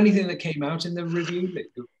 Was there anything that came out in the review?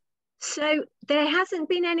 So there hasn't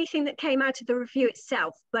been anything that came out of the review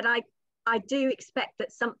itself, but I do expect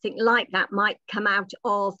that something like that might come out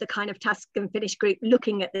of the kind of task and finish group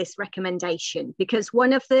looking at this recommendation, because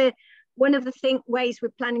one of the ways we're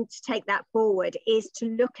planning to take that forward is to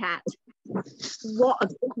look at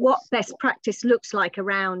what best practice looks like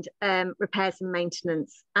around repairs and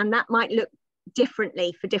maintenance, and that might look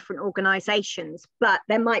differently for different organizations, but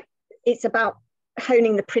it's about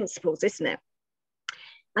honing the principles, isn't it?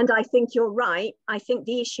 And I think you're right. I think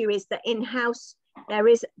the issue is that in-house there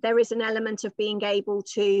is an element of being able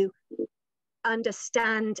to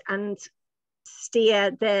understand and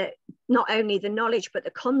steer not only the knowledge but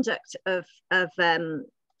the conduct of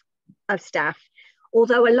staff.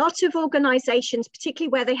 Although a lot of organisations,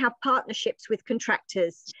 particularly where they have partnerships with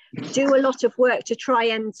contractors, do a lot of work to try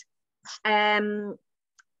and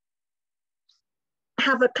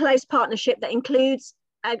have a close partnership that includes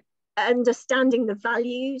understanding the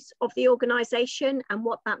values of the organisation and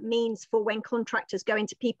what that means for when contractors go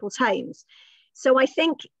into people's homes. So I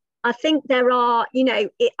think there are,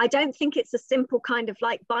 I don't think it's a simple kind of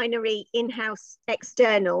like binary in-house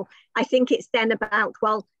external. I think it's then about,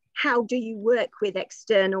 well, how do you work with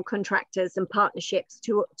external contractors and partnerships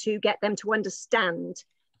to get them to understand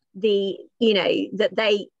that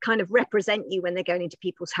they kind of represent you when they're going into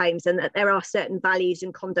people's homes, and that there are certain values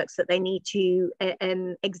and conducts that they need to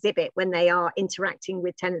exhibit when they are interacting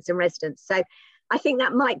with tenants and residents. So I think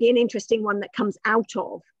that might be an interesting one that comes out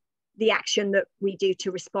of the action that we do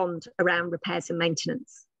to respond around repairs and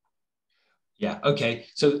maintenance. Yeah, okay.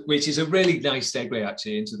 So, which is a really nice segue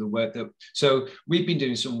actually into the work that, so we've been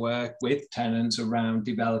doing some work with tenants around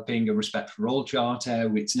developing a Respect for All charter,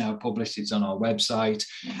 which now published, it's on our website.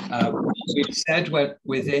 What we've said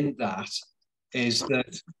within that is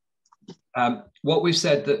that, what we've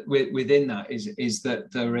said that within that is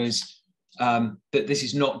that there is, that this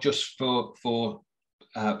is not just for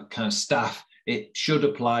kind of staff. It should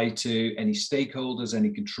apply to any stakeholders,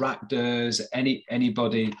 any contractors,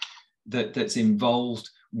 anybody that's involved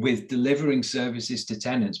with delivering services to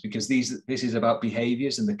tenants, because this is about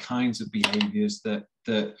behaviours and the kinds of behaviours that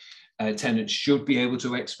tenants should be able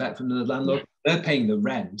to expect from the landlord. They're paying the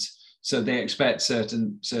rent, so they expect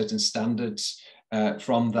certain standards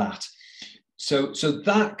from that. So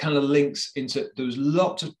that kind of links into, there was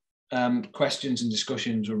lots of questions and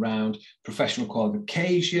discussions around professional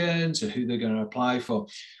qualifications and who they're going to apply for.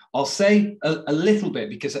 I'll say a little bit,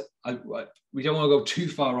 because we don't want to go too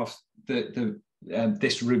far off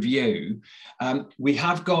this review. We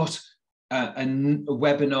have got a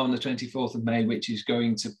webinar on the 24th of May, which is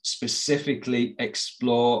going to specifically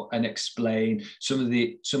explore and explain some of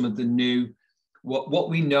the new, what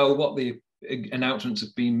we know, what the announcements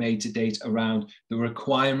have been made to date around the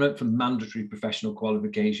requirement for mandatory professional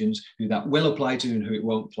qualifications, who that will apply to and who it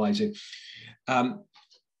won't apply to,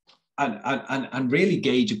 and really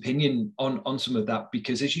gauge opinion on some of that,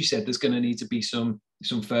 because as you said, there's going to need to be some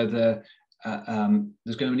further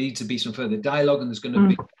there's going to need to be some further dialogue, and there's going to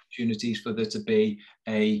be opportunities for there to be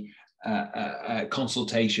a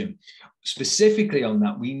consultation. Specifically on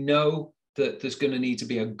that, we know that there's going to need to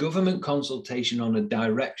be a government consultation on a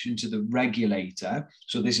direction to the regulator.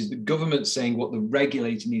 So this is the government saying what the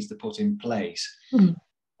regulator needs to put in place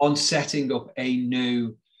on setting up a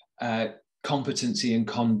new competency and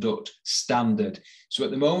conduct standard. So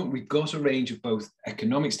at the moment, we've got a range of both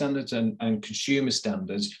economic standards and consumer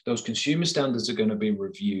standards. Those consumer standards are going to be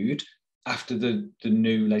reviewed after the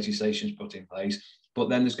new legislation is put in place. But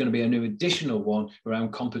then there's going to be a new additional one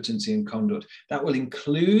around competency and conduct. That will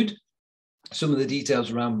include some of the details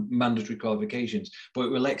around mandatory qualifications, but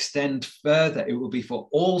it will extend further. It will be for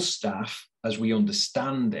all staff as we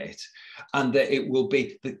understand it, and that it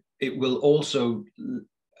will also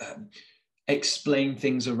explain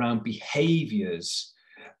things around behaviours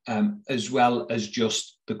as well as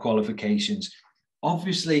just the qualifications.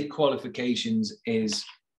 Obviously, qualifications is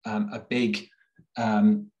a big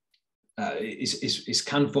is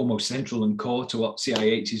kind of almost central and core to what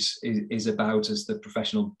CIH is about as the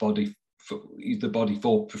professional body, the body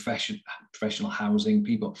for professional housing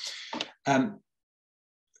people.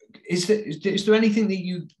 Is there anything that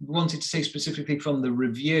you wanted to say specifically from the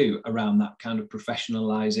review around that kind of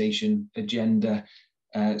professionalisation agenda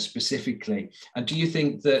specifically? And do you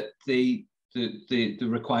think that the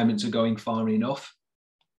requirements are going far enough?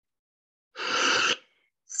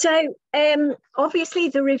 So obviously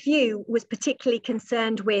the review was particularly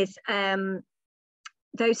concerned with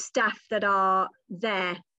those staff that are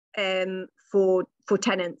there for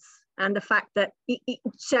tenants, and the fact that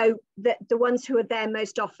so that the ones who are there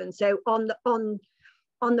most often, so on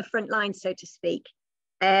the front line, so to speak,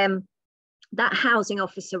 that housing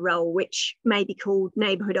officer role, which may be called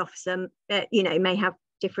neighbourhood officer, may have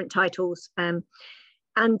different titles, and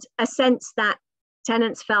a sense that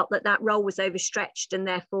tenants felt that role was overstretched, and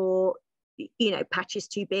therefore patches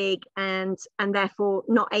too big, and therefore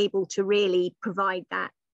not able to really provide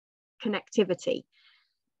that connectivity.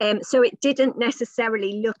 So it didn't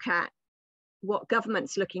necessarily look at what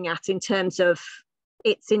government's looking at in terms of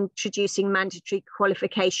it's introducing mandatory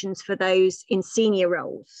qualifications for those in senior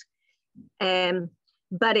roles.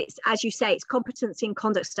 But it's, as you say, it's competency and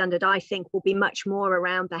conduct standard, I think, will be much more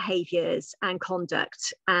around behaviours and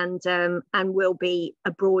conduct, and will be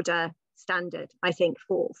a broader standard, I think,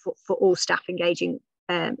 for all staff engaging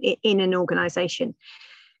in an organisation.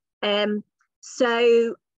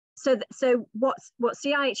 So what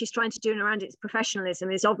CIH is trying to do around its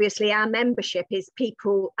professionalism is, obviously our membership is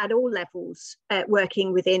people at all levels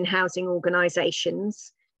working within housing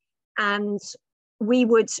organisations, and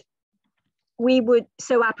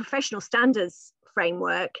so our professional standards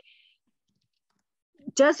framework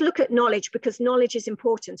does look at knowledge, because knowledge is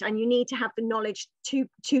important, and you need to have the knowledge to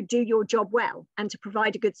do your job well and to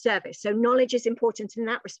provide a good service. So knowledge is important in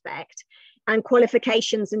that respect, and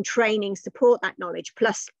qualifications and training support that knowledge,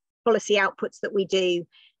 plus policy outputs that we do,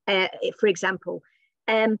 for example.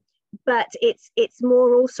 But it's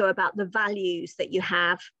more also about the values that you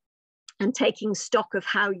have and taking stock of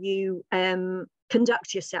how you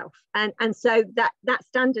conduct yourself, and so that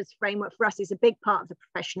standards framework for us is a big part of the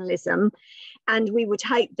professionalism, and we would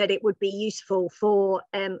hope that it would be useful for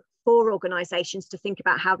for organisations to think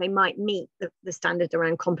about how they might meet the standard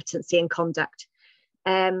around competency and conduct.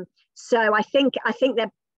 So I think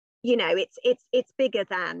that, you know, it's bigger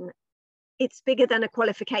than a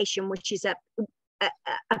qualification, which is a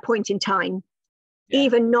point in time. Yeah.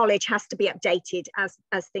 Even knowledge has to be updated as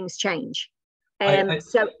things change.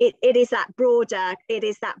 So it is that broader.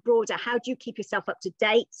 How do you keep yourself up to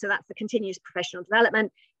date? So that's the continuous professional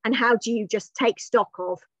development. And how do you just take stock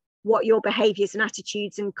of what your behaviours and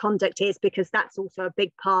attitudes and conduct is, because that's also a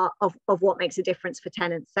big part of what makes a difference for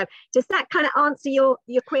tenants. So does that kind of answer your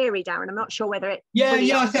query, Darren? I'm not sure whether it...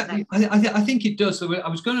 I think it does. So I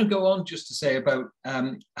was going to go on just to say about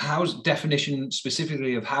definition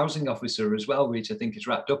specifically of housing officer as well, which I think is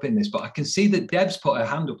wrapped up in this, but I can see that Deb's put her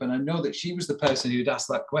hand up, and I know that she was the person who'd asked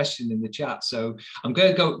that question in the chat. So I'm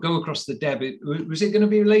going to go across to Deb. Was it going to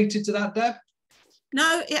be related to that, Deb?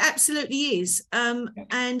 No, it absolutely is. And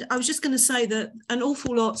I was just going to say that an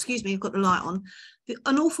awful lot, excuse me, I've got the light on,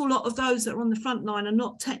 an awful lot of those that are on the front line are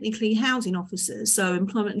not technically housing officers, so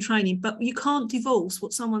employment and training, but you can't divorce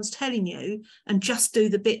what someone's telling you and just do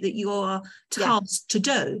the bit that you are tasked to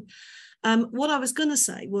do. What I was going to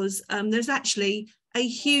say was there's actually a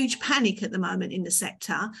huge panic at the moment in the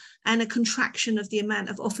sector and a contraction of the amount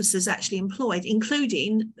of officers actually employed,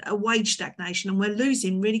 including a wage stagnation, and we're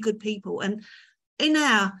losing really good people. And in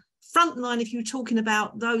our front line, if you're talking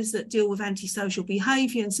about those that deal with antisocial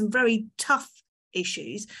behaviour and some very tough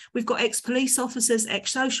issues, we've got ex-police officers,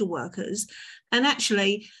 ex-social workers, and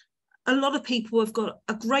actually a lot of people have got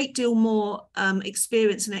a great deal more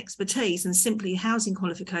experience and expertise than simply housing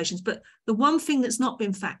qualifications. But the one thing that's not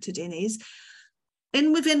been factored in is,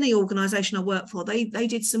 within the organisation I work for, they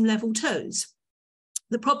did some level 2s.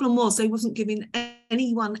 The problem was they wasn't giving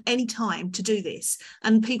anyone any time to do this,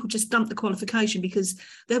 and people just dumped the qualification because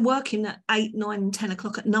they're working at 8, 9, 10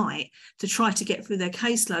 o'clock at night to try to get through their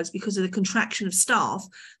caseloads because of the contraction of staff,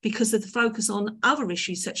 because of the focus on other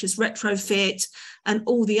issues such as retrofit and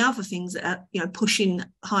all the other things that are, you know, pushing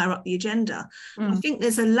higher up the agenda. I think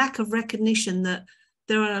there's a lack of recognition that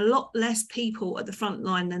there are a lot less people at the front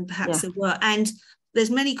line than perhaps there were, and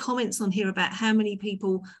there's many comments on here about how many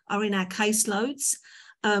people are in our caseloads.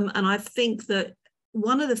 And I think that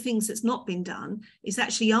one of the things that's not been done is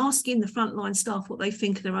actually asking the frontline staff what they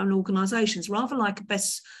think of their own organisations, rather like a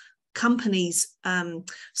best companies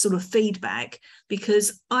sort of feedback,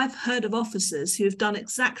 because I've heard of officers who have done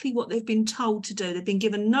exactly what they've been told to do. They've been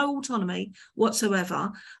given no autonomy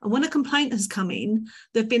whatsoever. And when a complaint has come in,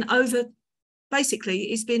 they've been basically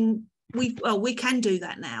it's been, we can do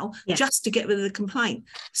that now just to get rid of the complaint.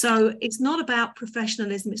 So it's not about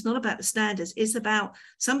professionalism, it's not about the standards, it's about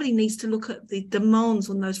somebody needs to look at the demands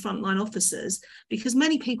on those frontline officers, because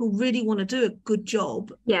many people really want to do a good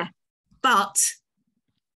job. But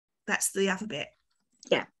that's the other bit.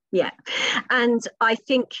 And I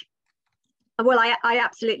think, well, I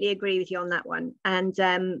absolutely agree with you on that one. And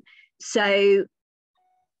so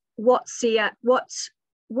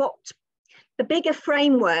the bigger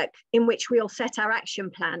framework in which we'll set our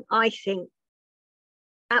action plan, I think,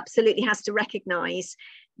 absolutely has to recognise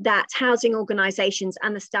that housing organisations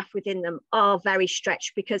and the staff within them are very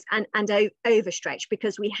stretched because and overstretched,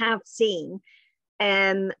 because we have seen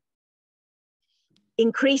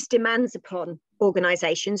increased demands upon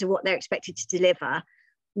organisations of what they're expected to deliver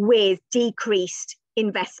with decreased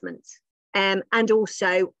investment, and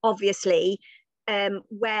also obviously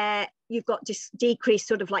where you've got decreased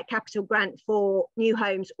sort of like capital grant for new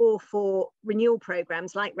homes or for renewal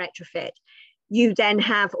programs like retrofit, you then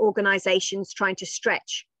have organisations trying to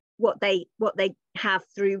stretch what they have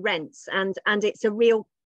through rents, and it's a real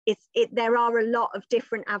there are a lot of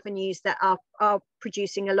different avenues that are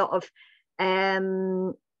producing a lot of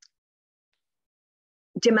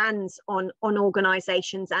demands on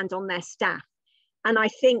organisations and on their staff. And I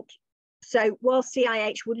think, so while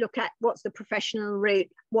CIH would look at what's the professional route,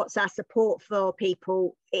 what's our support for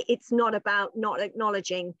people, it's not about not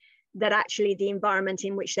acknowledging that actually the environment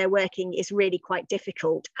in which they're working is really quite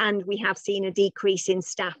difficult. And we have seen a decrease in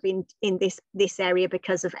staff in this area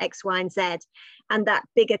because of X, Y, and Z. And that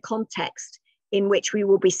bigger context in which we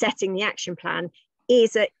will be setting the action plan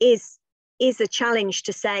is a challenge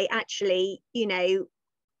to say, actually, you know,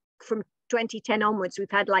 from 2010 onwards, we've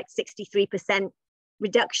had like 63%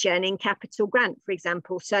 reduction in capital grant, for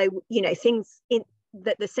example. So, you know, things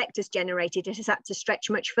that the sector's generated, it has had to stretch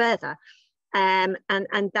much further. And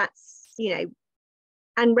that's, you know,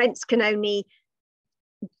 and rents can only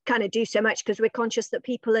kind of do so much because we're conscious that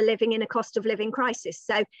people are living in a cost of living crisis.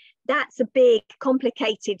 So that's a big,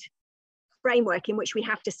 complicated framework in which we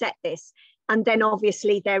have to set this. And then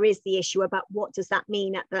obviously there is the issue about what does that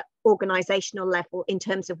mean at the organisational level in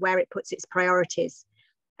terms of where it puts its priorities.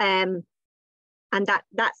 And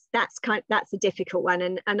that's a difficult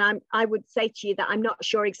one. And I would say to you that I'm not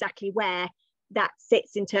sure exactly where that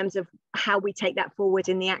sits in terms of how we take that forward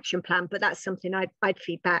in the action plan, but that's something I'd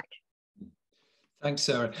feed back. Thanks,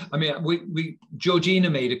 Sarah. I mean, Georgina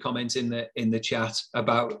made a comment in the chat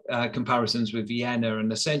about comparisons with Vienna,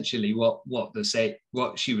 and essentially what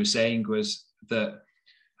she was saying was that,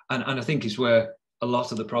 and I think is where a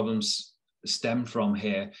lot of the problems stem from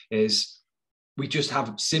here, is we just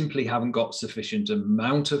simply haven't got sufficient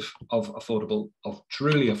amount of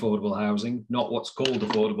truly affordable housing, not what's called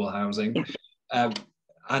affordable housing. Yeah.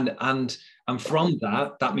 And from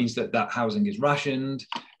that means that housing is rationed.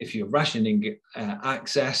 If you're rationing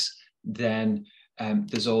access, then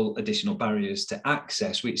there's all additional barriers to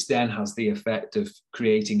access, which then has the effect of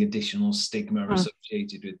creating additional stigma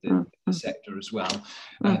associated with the sector as well.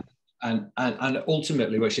 And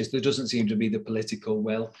ultimately, which is, there doesn't seem to be the political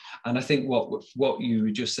will. And I think what you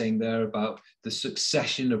were just saying there about the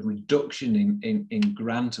succession of reduction in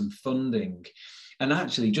grant and funding, and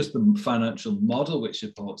actually just the financial model which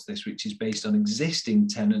supports this, which is based on existing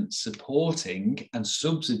tenants supporting and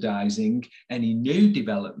subsidising any new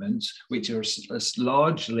developments, which are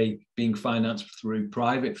largely being financed through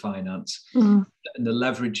private finance, and the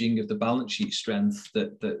leveraging of the balance sheet strength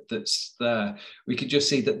that's there. We could just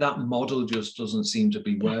see that model just doesn't seem to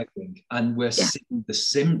be working. And we're seeing the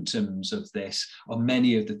symptoms of this on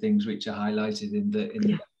many of the things which are highlighted in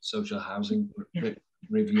the social housing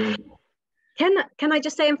review. Can I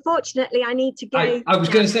just say, unfortunately, I need to go. I was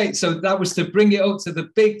going to say, so that was to bring it up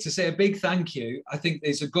to say a big thank you. I think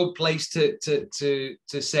it's a good place to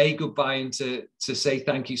say goodbye and to say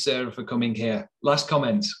thank you, Sarah, for coming here. Last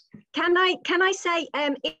comments. Can I say,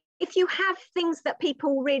 if you have things that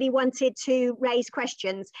people really wanted to raise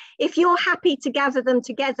questions, if you're happy to gather them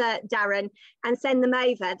together, Darren, and send them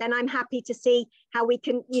over, then I'm happy to see how we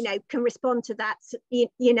can respond to that,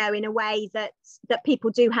 in a way that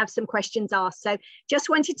people do have some questions asked. So just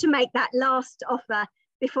wanted to make that last offer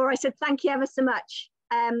before I said thank you ever so much.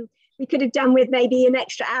 We could have done with maybe an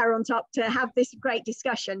extra hour on top to have this great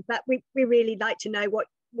discussion, but we really like to know what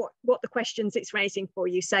the questions it's raising for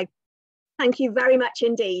you. So thank you very much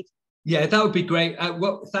indeed. Yeah, that would be great.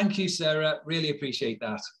 Thank you, Sarah. Really appreciate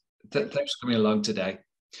that. Thanks for coming along today.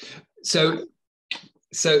 So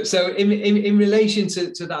in relation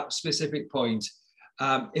to that specific point,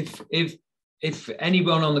 if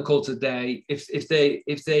anyone on the call today, if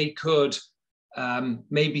they could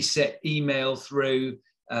maybe email through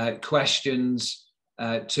questions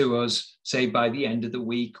to us, say by the end of the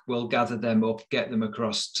week, we'll gather them up, get them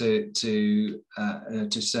across to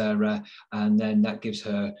Sarah, and then that gives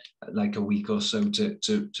her like a week or so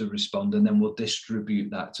to respond, and then we'll distribute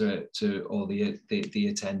that to all the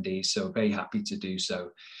attendees. So very happy to do so.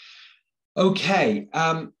 Okay,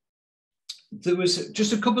 there was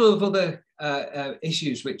just a couple of other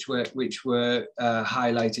issues which were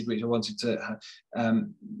highlighted, which I wanted to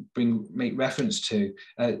make reference to.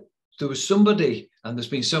 There was somebody, and there's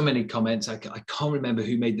been so many comments, I can't remember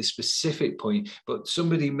who made the specific point, but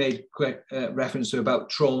somebody made reference to about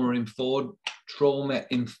trauma-informed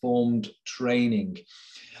training.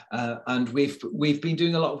 And we've been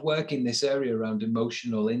doing a lot of work in this area around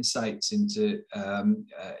emotional insights into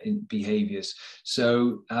in behaviours.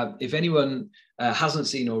 So if anyone hasn't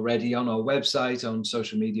seen already, on our website, on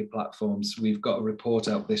social media platforms, we've got a report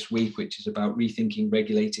out this week which is about rethinking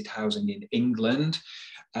regulated housing in England.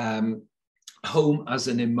 Home as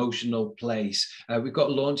an emotional place. We've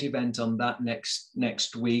got a launch event on that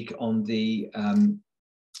next week on the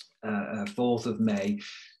 4th of May.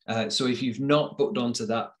 So if you've not booked onto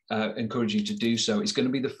that, encourage you to do so. It's going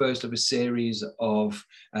to be the first of a series of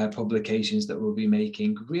publications that we'll be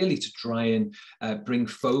making, really to try and bring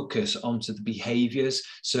focus onto the behaviours.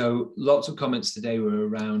 So lots of comments today were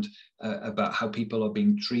around about how people are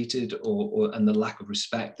being treated, and the lack of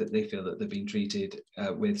respect that they feel that they're being treated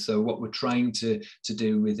with. So what we're trying to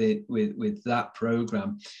do with that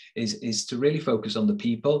programme is to really focus on the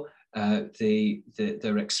people,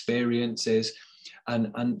 their experiences,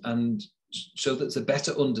 and so that's a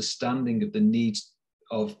better understanding of the needs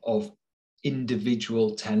of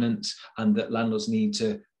individual tenants, and that landlords need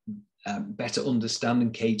to better understand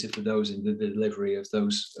and cater for those in the delivery of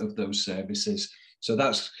those services. So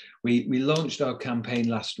we launched our campaign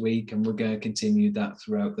last week, and we're going to continue that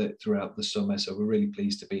throughout the summer. So we're really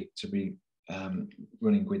pleased to be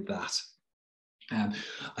running with that.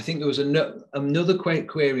 I think there was another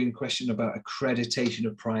querying question about accreditation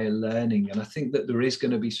of prior learning, and I think that there is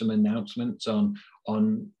going to be some announcements on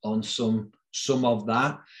on some of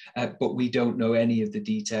that, but we don't know any of the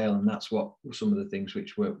detail, and that's what some of the things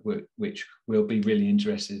which we'll be really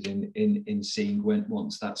interested in seeing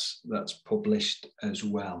once that's published as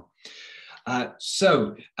well.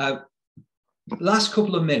 Last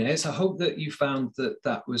couple of minutes, I hope that you found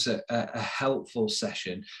that was a helpful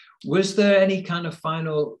session. Was there any kind of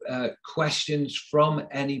final questions from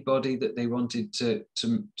anybody that they wanted to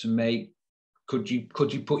make? Could you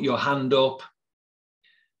put your hand up?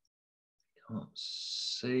 Can't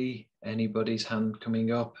see anybody's hand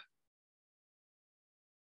coming up.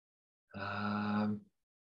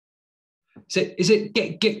 Is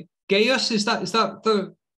it Gaius? Is that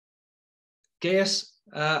the Gaius?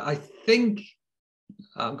 I think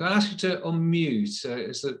I'm going to ask you to unmute.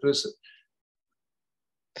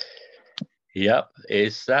 Yep.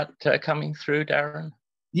 Is that coming through, Darren?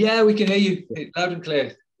 Yeah, we can hear you loud and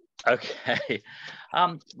clear. Okay.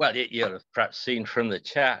 Well, you'll have perhaps seen from the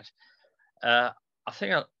chat. I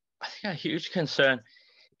think a huge concern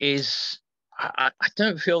is I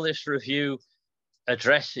don't feel this review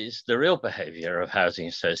addresses the real behaviour of housing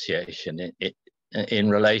association in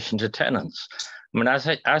relation to tenants. I mean,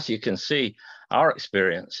 as you can see, our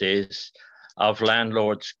experience is of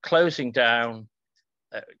landlords closing down.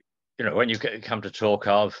 When you come to talk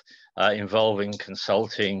of involving,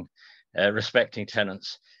 consulting, respecting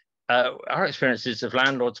tenants, our experience is of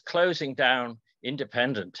landlords closing down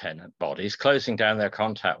independent tenant bodies, closing down their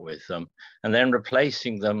contact with them, and then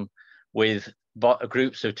replacing them with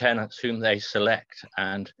groups of tenants whom they select.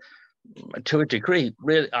 And to a degree,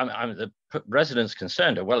 really, the residents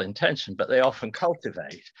concerned are well-intentioned, but they often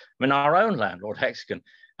cultivate. I mean, our own landlord, Hexagon,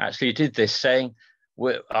 actually did this, saying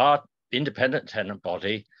our independent tenant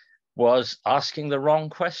body was asking the wrong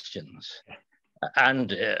questions.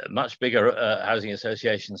 And much bigger housing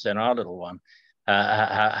associations than our little one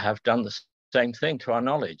have done the same thing, to our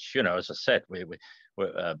knowledge. As I said,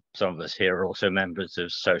 some of us here are also members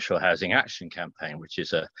of Social Housing Action Campaign, which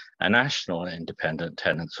is a national independent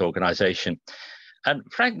tenants organisation. And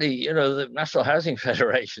frankly, the National Housing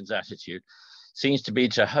Federation's attitude seems to be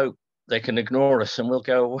to hope they can ignore us and we'll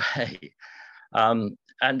go away.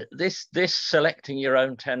 And this selecting your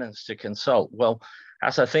own tenants to consult, well,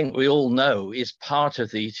 as I think we all know, is part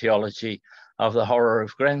of the etiology of the horror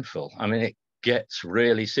of Grenfell. I mean, it gets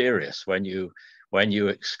really serious when you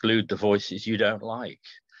exclude the voices you don't like.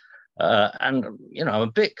 And, I'm a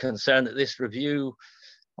bit concerned that this review,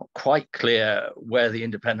 not quite clear where the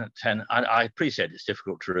independent tenant, I appreciate it's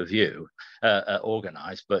difficult to review,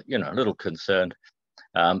 organise, but, a little concerned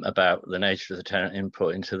about the nature of the tenant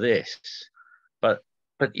input into this. But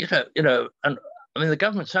and I mean, the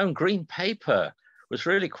government's own green paper was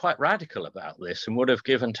really quite radical about this and would have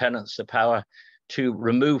given tenants the power to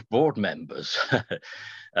remove board members,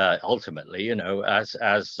 ultimately,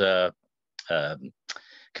 as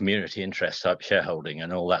community interest type shareholding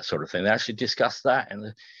and all that sort of thing. They actually discussed that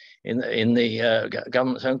in the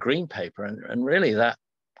government's own green paper, and really that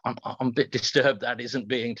I'm a bit disturbed that isn't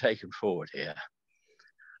being taken forward here.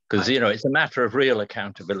 Because it's a matter of real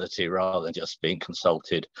accountability rather than just being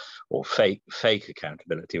consulted, or fake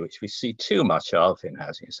accountability, which we see too much of in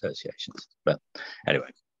housing associations. But anyway,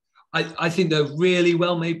 I think they're really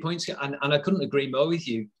well made points, and I couldn't agree more with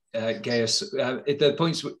you, Gaius. The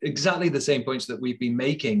points were exactly the same points that we've been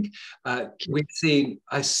making. We've seen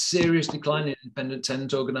a serious decline in independent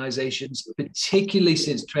tenant organisations, particularly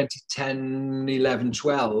since 2010, 11,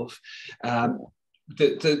 12.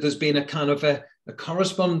 There's been a kind of a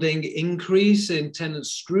corresponding increase in tenant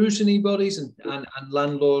scrutiny bodies and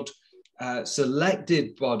landlord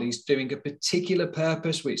selected bodies doing a particular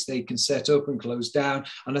purpose which they can set up and close down.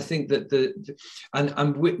 And I think that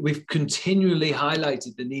we've continually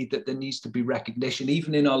highlighted the need that there needs to be recognition,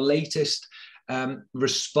 even in our latest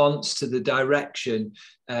response to the direction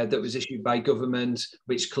that was issued by government,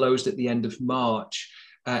 which closed at the end of March.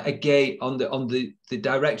 Again, on the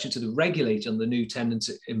direction to the regulator on the new tenant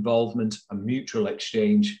involvement and mutual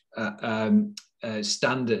exchange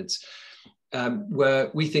standards,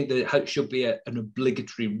 where we think that it should be an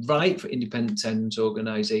obligatory right for independent tenant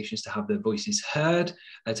organisations to have their voices heard,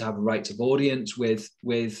 to have a right of audience with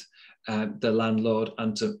the landlord,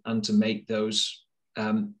 and to make those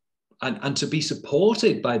and to be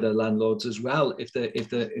supported by the landlords as well if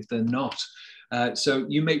they're not. So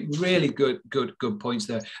you make really good points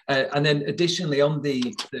there. And then additionally on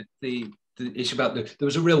the issue about there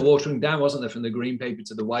was a real watering down, wasn't there, from the green paper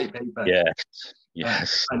to the white paper?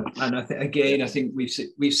 Yes. And I think again, I think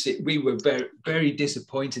we were very, very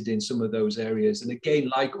disappointed in some of those areas. And again,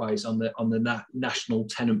 likewise on the national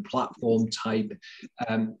tenant platform type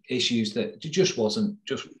issues, that just wasn't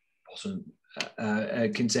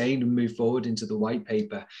contained and move forward into the white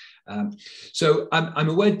paper. So I'm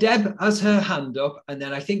aware Deb has her hand up, and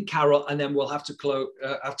then I think Carol, and then we'll have to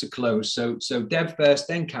close. So Deb first,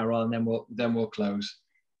 then Carol, and then we'll close.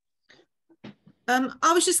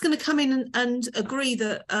 I was just going to come in and agree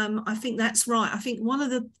that I think that's right. I think one of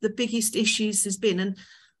the biggest issues has been, and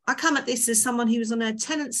I come at this as someone who was on a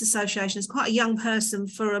tenants association as quite a young person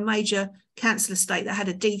for a major council estate that had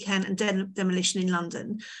a decant and demolition in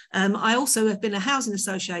London. I also have been a housing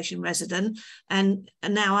association resident and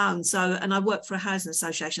now own. And I work for a housing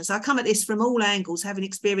association. So I come at this from all angles, having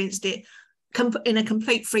experienced it in a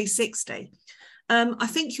complete 360. I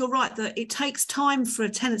think you're right that it takes time for a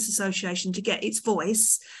tenants association to get its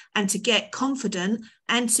voice and to get confident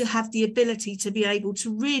and to have the ability to be able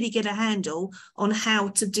to really get a handle on how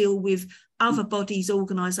to deal with other bodies,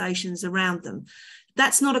 organisations around them.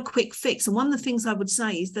 That's not a quick fix. And one of the things I would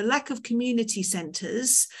say is the lack of community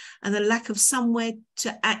centres and the lack of somewhere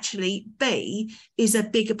to actually be is a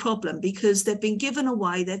bigger problem, because they've been given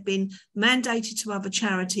away, they've been mandated to other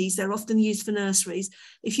charities, they're often used for nurseries.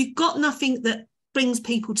 If you've got nothing that brings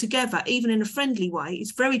people together, even in a friendly way,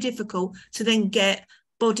 it's very difficult to then get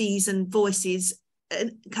bodies and voices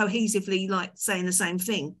cohesively like saying the same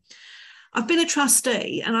thing. I've been a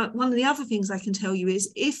trustee, and one of the other things I can tell you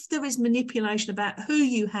is if there is manipulation about who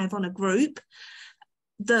you have on a group,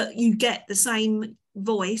 that you get the same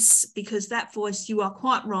voice, because that voice, you are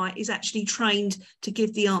quite right, is actually trained to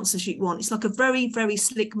give the answers you want. It's like a very, very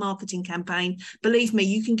slick marketing campaign. Believe me,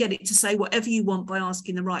 you can get it to say whatever you want by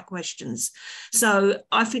asking the right questions. So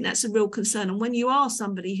I think that's a real concern. And when you are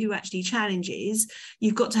somebody who actually challenges,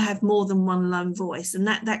 you've got to have more than one lone voice, and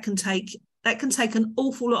that can take an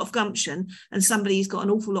awful lot of gumption, and somebody who's got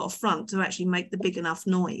an awful lot of front to actually make the big enough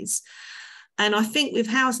noise. And I think with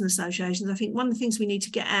housing associations, I think one of the things we need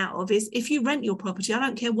to get out of is if you rent your property, I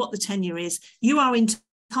don't care what the tenure is, you are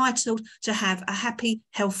entitled to have a happy,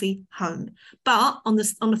 healthy home. But on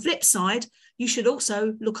the flip side, you should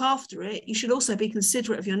also look after it. You should also be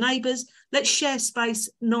considerate of your neighbours. Let's share space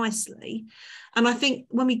nicely. And I think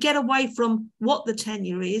when we get away from what the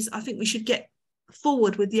tenure is, I think we should get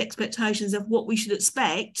forward with the expectations of what we should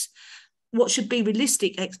expect, what should be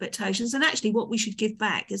realistic expectations, and actually what we should give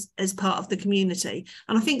back as part of the community.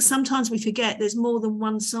 And I think sometimes we forget there's more than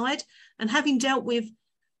one side. And having dealt with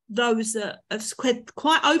those that have said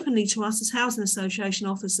quite openly to us as housing association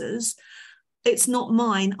officers, it's not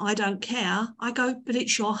mine, I don't care. I go, but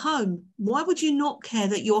it's your home. Why would you not care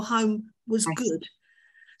that your home was good?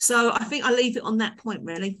 So I think I leave it on that point,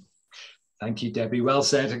 really. Thank you, Debbie. Well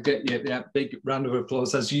said. Yeah, big round of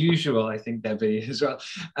applause as usual, I think, Debbie, as well.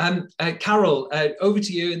 Carol, over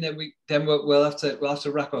to you, and then we'll have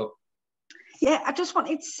to wrap up. Yeah, I just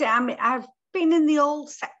wanted to say, I've been in the old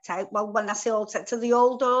sector. Well, when I say old sector, the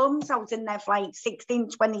old homes, I was in there for like 16,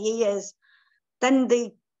 20 years. Then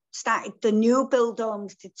they started the new build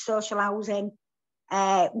homes, did social housing.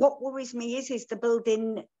 What worries me is they're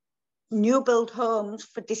building new build homes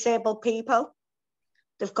for disabled people.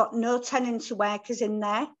 They've got no tenancy workers in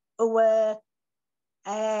there who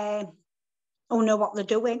know what they're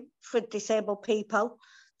doing for disabled people.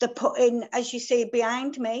 They're putting, as you see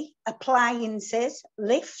behind me, appliances,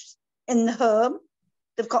 lifts in the home.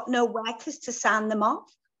 They've got no workers to sign them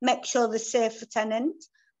off, make sure they're safe for tenants,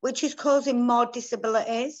 which is causing more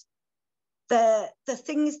disabilities. The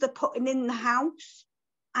things they're putting in the house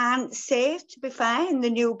aren't safe, to be fair, in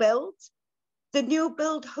the new builds. The new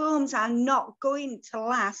build homes are not going to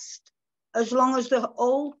last as long as the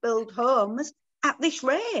old build homes at this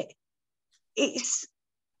rate.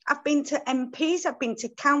 I've been to MPs, I've been to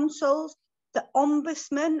councils, the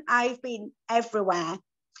ombudsman, I've been everywhere.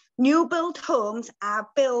 New build homes are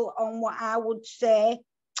built on what I would say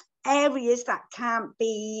areas that can't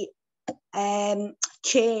be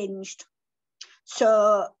changed.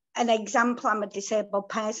 So an example, I'm a disabled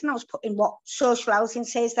person. I was putting what social housing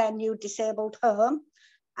says their new disabled home.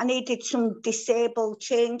 I needed some disabled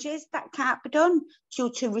changes that can't be done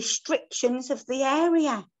due to restrictions of the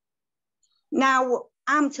area. Now,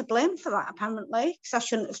 I'm to blame for that, apparently, because I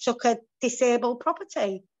shouldn't have took a disabled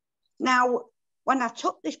property. Now, when I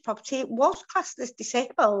took this property, it was classed as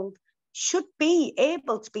disabled, should be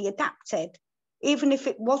able to be adapted, even if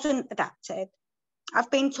it wasn't adapted.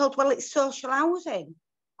 I've been told, well, it's social housing.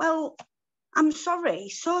 Well, I'm sorry,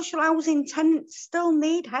 social housing tenants still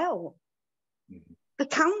need help. Mm-hmm. The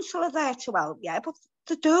council are there to help you, but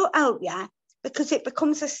they don't help you because it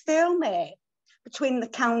becomes a stalemate between the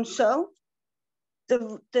council,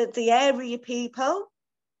 the area people,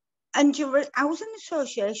 and your housing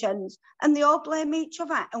associations, and they all blame each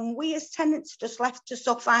other, and we as tenants are just left to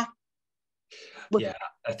suffer. Yeah,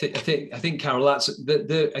 I think Carol, that's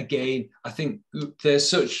again, I think there's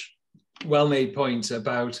such well-made points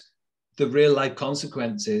about the real life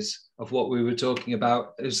consequences of what we were talking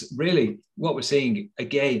about. Is really what we're seeing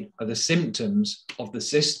again are the symptoms of the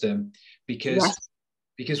system, because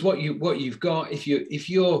what you've got, if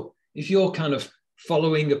you're kind of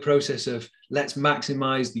following a process of let's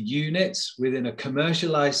maximize the units within a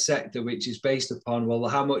commercialized sector, which is based upon, well,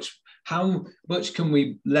 how much can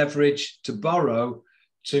we leverage to borrow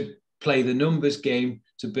to play the numbers game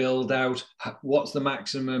to build out what's the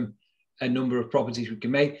maximum number of properties we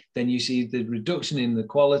can make, then you see the reduction in the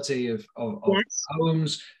quality of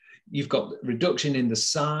homes. You've got reduction in the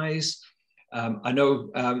size. I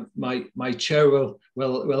know my chair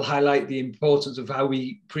will highlight the importance of how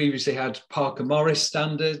we previously had Parker Morris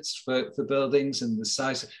standards for buildings and the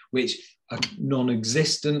size, which are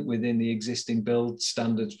non-existent within the existing build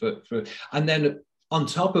standards and then on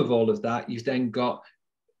top of all of that, you've then got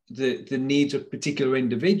the needs of particular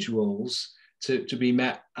individuals to be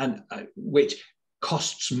met, and which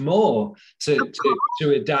costs more to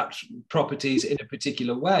adapt properties in a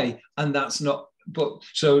particular way, and that's not. But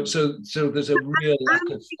so there's a real lack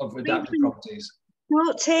of adapted properties.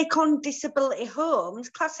 Don't take on disability homes,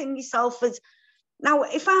 classing yourself as. Now,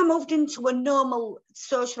 if I moved into a normal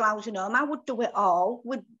social housing home, I would do it all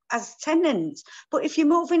as tenants. But if you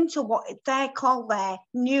move into what they call their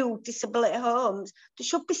new disability homes, they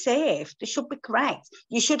should be safe, they should be correct.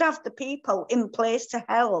 You should have the people in place to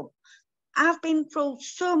help. I've been through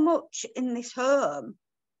so much in this home.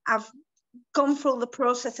 I've gone through the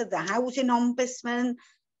process of the housing ombudsman,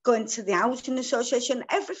 going to the housing association.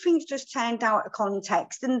 Everything's just turned out of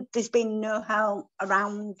context and there's been no help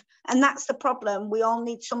around. And that's the problem. We all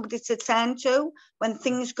need somebody to turn to when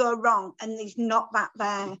things go wrong, and there's not that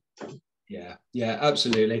there. Yeah,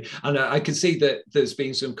 absolutely. And I can see that there's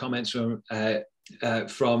been some comments from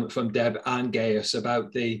Deb and Gaius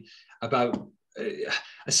about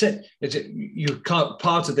I said you can't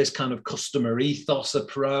part of this kind of customer ethos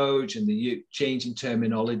approach and the changing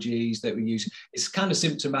terminologies that we use. It's kind of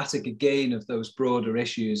symptomatic again of those broader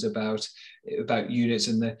issues about units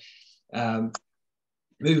and the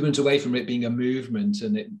movement away from it being a movement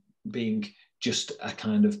and it being just a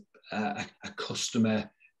kind of a customer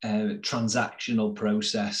transactional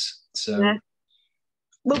process. So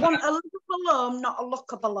we want a livable home, not a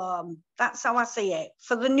lookable home. That's how I see it.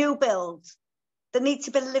 For the new builds, they need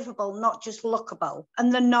to be livable, not just lookable,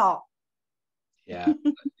 and they're not.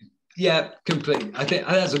 Yeah, completely. I think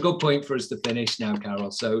that's a good point for us to finish now,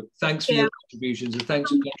 Carol. So thanks for your contributions, and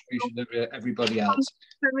thanks for the contribution of everybody else.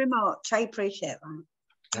 Thank you very much. I appreciate that.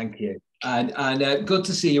 Thank you. And good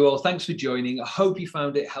to see you all. Thanks for joining. I hope you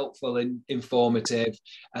found it helpful and informative.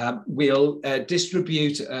 We'll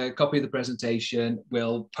distribute a copy of the presentation.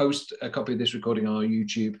 We'll post a copy of this recording on our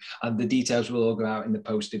YouTube, and the details will all go out in the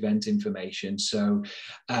post-event information. So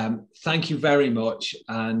thank you very much.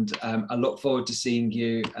 And I look forward to seeing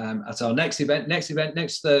you at our next event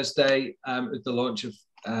next Thursday, at the launch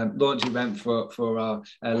event for our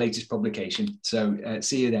latest publication. So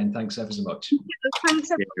see you then. Thanks ever so much. Thanks,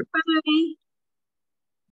 everybody.